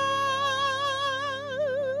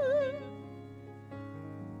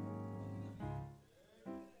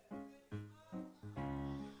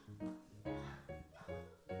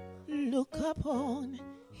 Look upon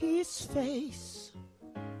his face,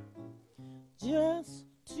 just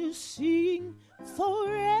to sing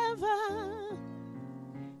forever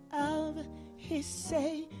of his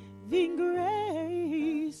saving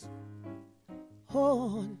grace.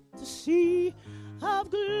 On the sea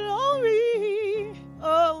of glory,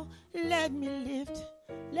 oh, let me lift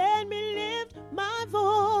my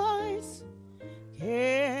voice.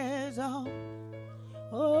 Cares all,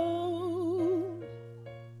 oh,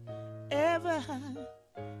 ever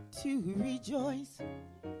to rejoice.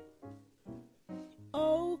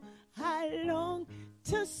 Oh, I long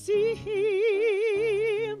to see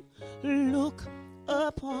him, look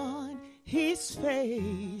upon his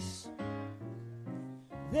face,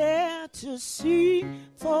 there to sing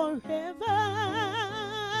forever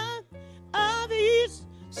of his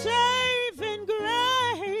saving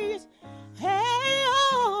grace. Hey,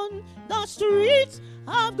 oh,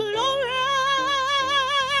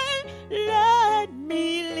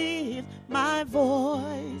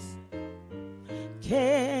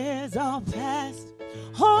 cares are past,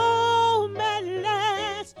 home at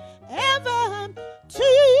last, ever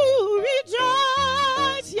to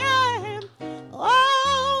rejoice, yeah.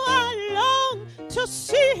 Oh, I long to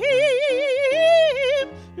see him,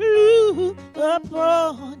 look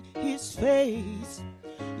upon his face.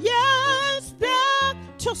 Yes, there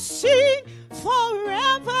to sing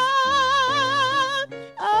forever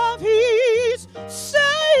of his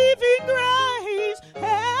saving grace,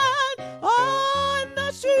 and on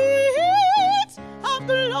the streets of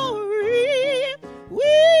glory will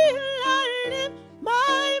I lift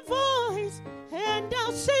my voice, and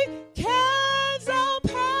I'll sing, cares are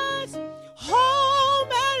past,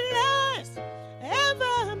 home at last,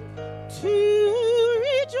 ever to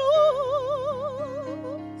rejoice.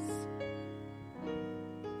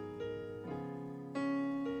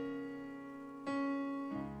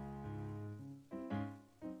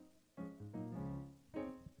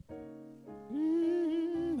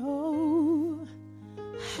 Oh,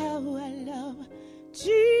 how I love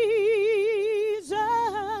Jesus.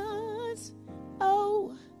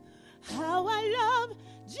 Oh, how I love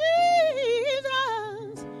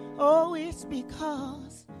Jesus. Oh, it's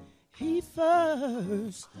because he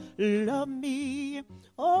first loved me.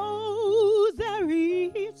 Oh, there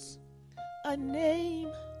is a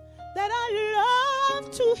name that I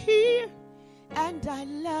love to hear, and I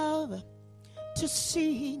love to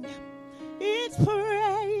sing its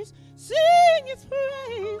praise. Sing its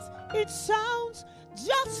praise. It sounds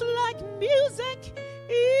just like music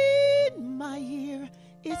in my ear.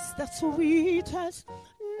 It's the sweetest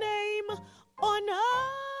name on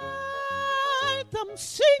earth. I'm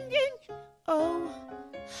singing, oh,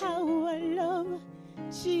 how I love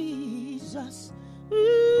Jesus.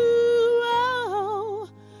 Ooh, oh,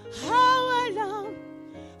 how I love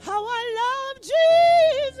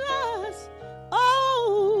Jesus.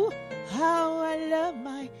 Oh, how I love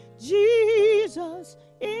my Jesus.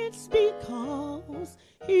 It's because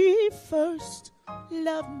he first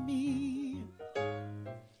loved me.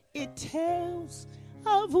 It tells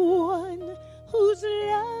of one whose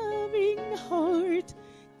loving heart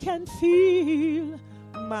can feel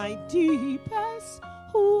my deepest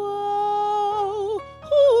woe.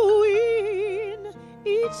 Who in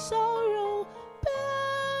each sorrow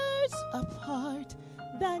bears a part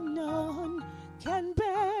that none can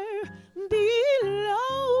bear below.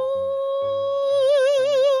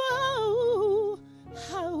 Oh,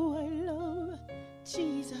 how I love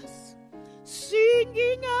Jesus.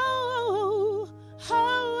 Singing, oh,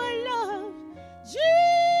 how I love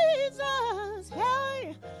Jesus.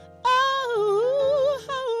 Hey, oh,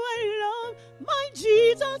 how I love my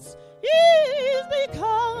Jesus is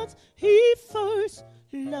because he first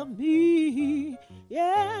loved me.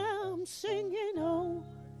 Yeah, I'm singing, oh,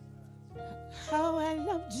 how I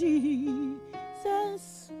love Jesus.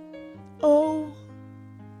 Oh,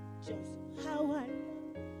 just how I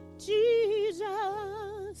love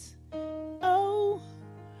Jesus. Oh,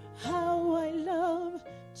 how I love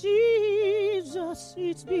Jesus.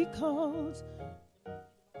 It's because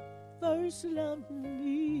first loved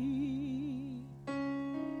me.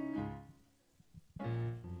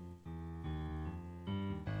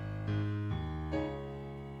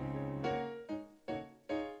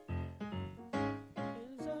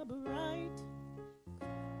 Is a bright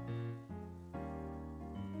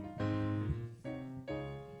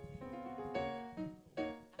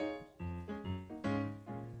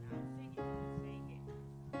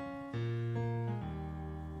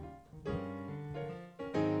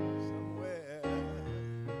somewhere.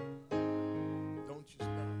 Don't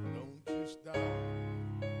you stop,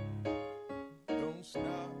 don't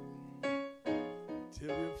stop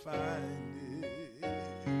till you find it.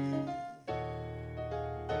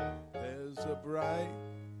 There's a bright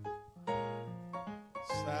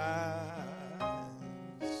side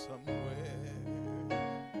somewhere.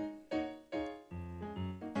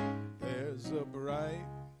 There's a bright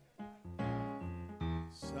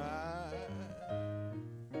side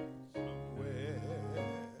somewhere.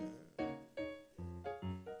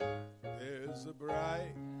 There's a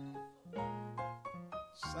bright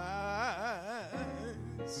side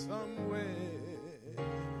somewhere.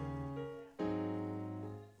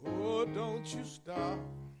 Oh, don't you stop,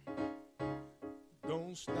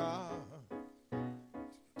 don't stop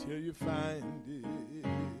till you find it.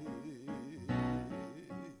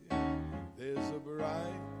 There's a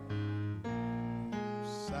bright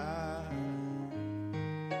side.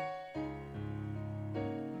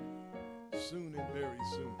 Soon and very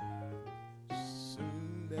soon,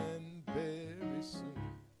 soon and very soon,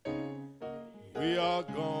 we are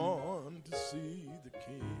going to see the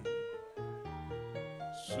King.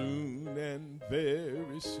 Soon and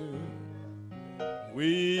very soon.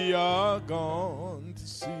 We are going to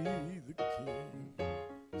see the King.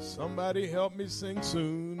 Somebody help me sing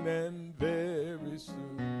soon and very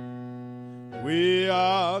soon. We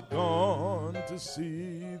are going to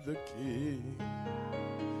see the King.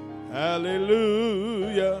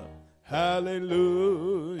 Hallelujah,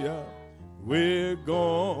 hallelujah. We're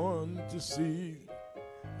going to see.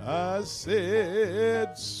 I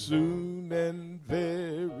said soon and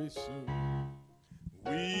very soon.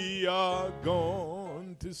 We are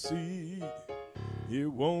going to see.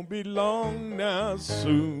 It won't be long now,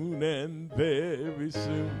 soon and very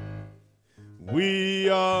soon. We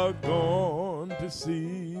are going to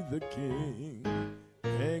see the King.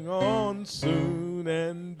 Hang on, soon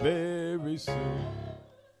and very soon.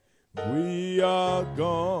 We are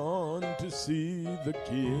going to see the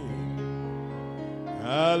King.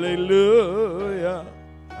 Hallelujah,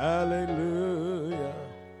 hallelujah.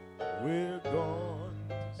 We're going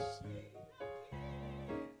to see.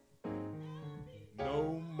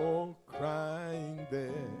 No more crying there.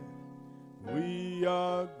 We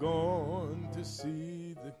are going to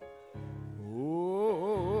see the.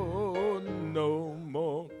 Oh, no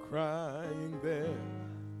more crying there.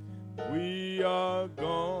 We are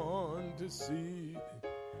going to see.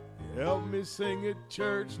 Help me sing it,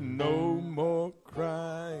 church. No more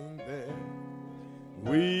crying there.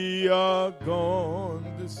 We are going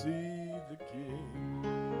to see the King.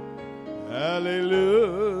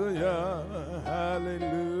 Hallelujah,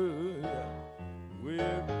 hallelujah.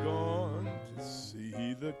 We're going to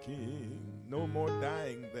see the King. No more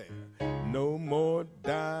dying there. No more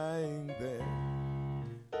dying there.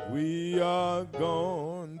 We are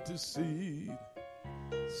going to see.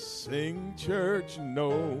 Sing, church,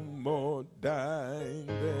 no more dying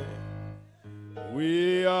there.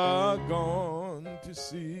 We are going to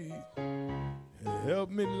see. Help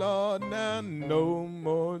me, Lord, now, no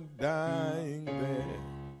more dying there.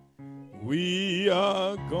 We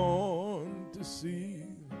are going to see.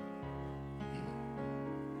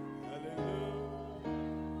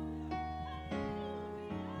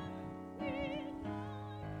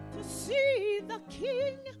 To see the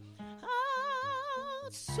King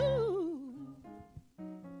soon.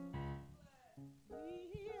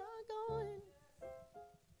 We are going.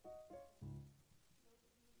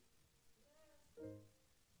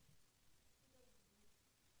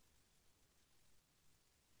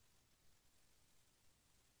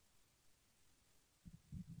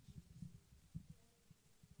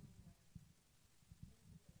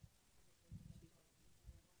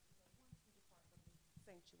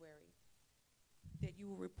 Sanctuary, that you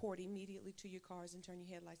will report immediately to your cars and turn your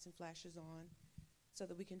headlights and flashes on so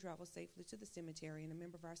that we can travel safely to the cemetery, and a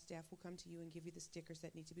member of our staff will come to you and give you the stickers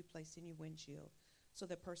that need to be placed in your windshield so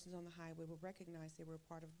that persons on the highway will recognize they were a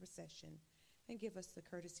part of a procession and give us the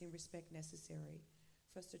courtesy and respect necessary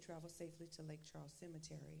for us to travel safely to Lake Charles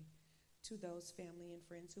Cemetery. To those family and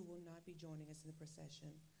friends who will not be joining us in the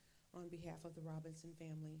procession, on behalf of the Robinson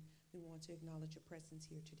family, we want to acknowledge your presence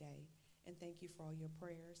here today and thank you for all your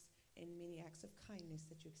prayers and many acts of kindness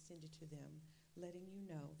that you extended to them, letting you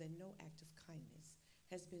know that no act of kindness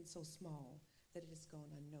has been so small that it has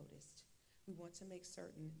gone unnoticed. We want to make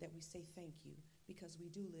certain that we say thank you because we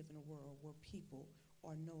do live in a world where people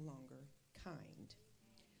are no longer kind.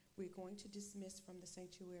 We're going to dismiss from the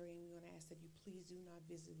sanctuary, and we're going to ask that you please do not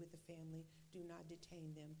visit with the family, do not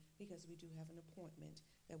detain them, because we do have an appointment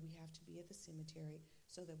that we have to be at the cemetery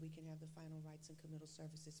so that we can have the final rites and committal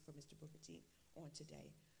services for Mr. Booker T on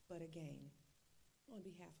today. But again, on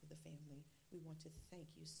behalf of the family, we want to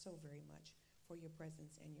thank you so very much for your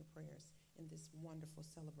presence and your prayers in this wonderful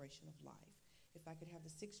celebration of life. If I could have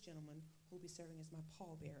the 6 gentlemen who will be serving as my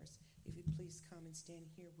pallbearers, if you please come and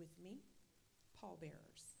stand here with me.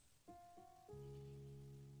 Pallbearers.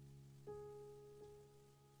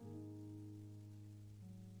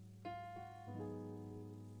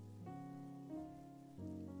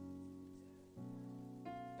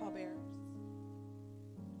 Pallbearers.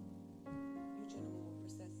 You gentlemen will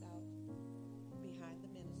process out behind the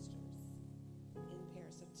ministers in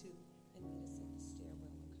pairs of 2 and meet us at the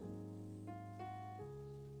stairwell, okay?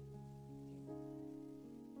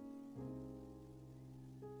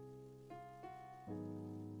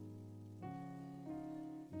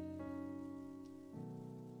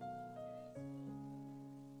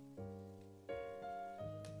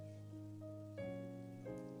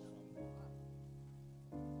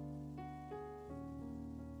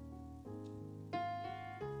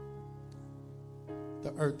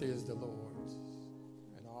 The earth is the Lord's,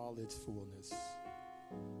 and all its fullness,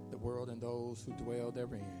 the world and those who dwell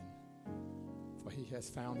therein. For he has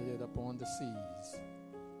founded it upon the seas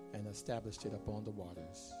and established it upon the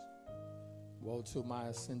waters. Woe to my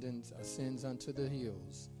ascends unto the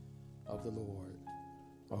hills of the Lord,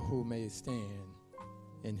 or who may stand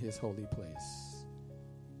in his holy place.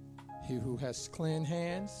 He who has clean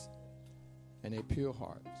hands and a pure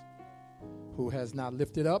heart, who has not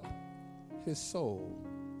lifted up his soul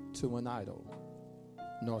to an idol,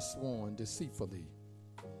 nor sworn deceitfully,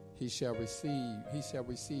 he shall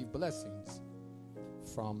receive blessings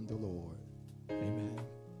from the Lord. Amen.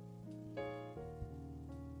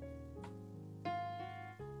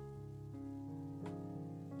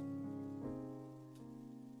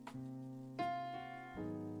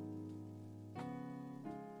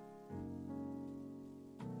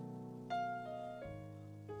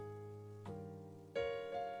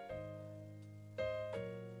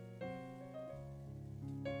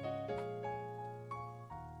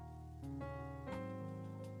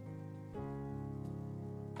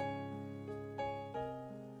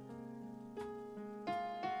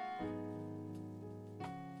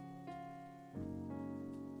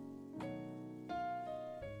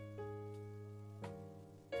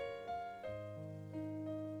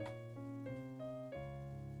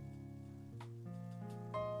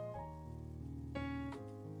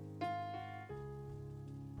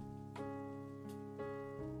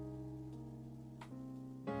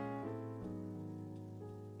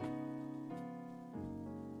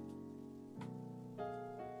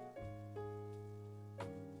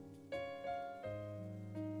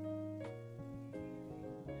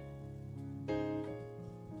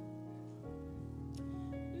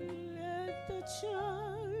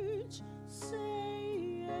 Church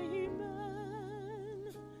say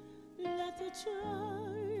amen. Let the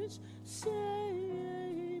church say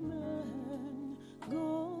amen.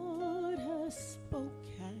 God has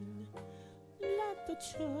spoken. Let the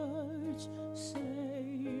church say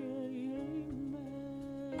amen.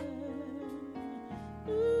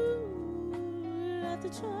 Ooh, let the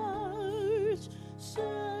church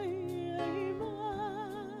say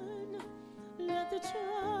amen. Let the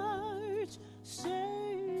church say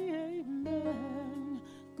amen.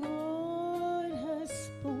 God has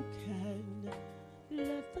spoken.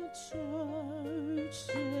 Let the church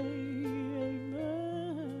say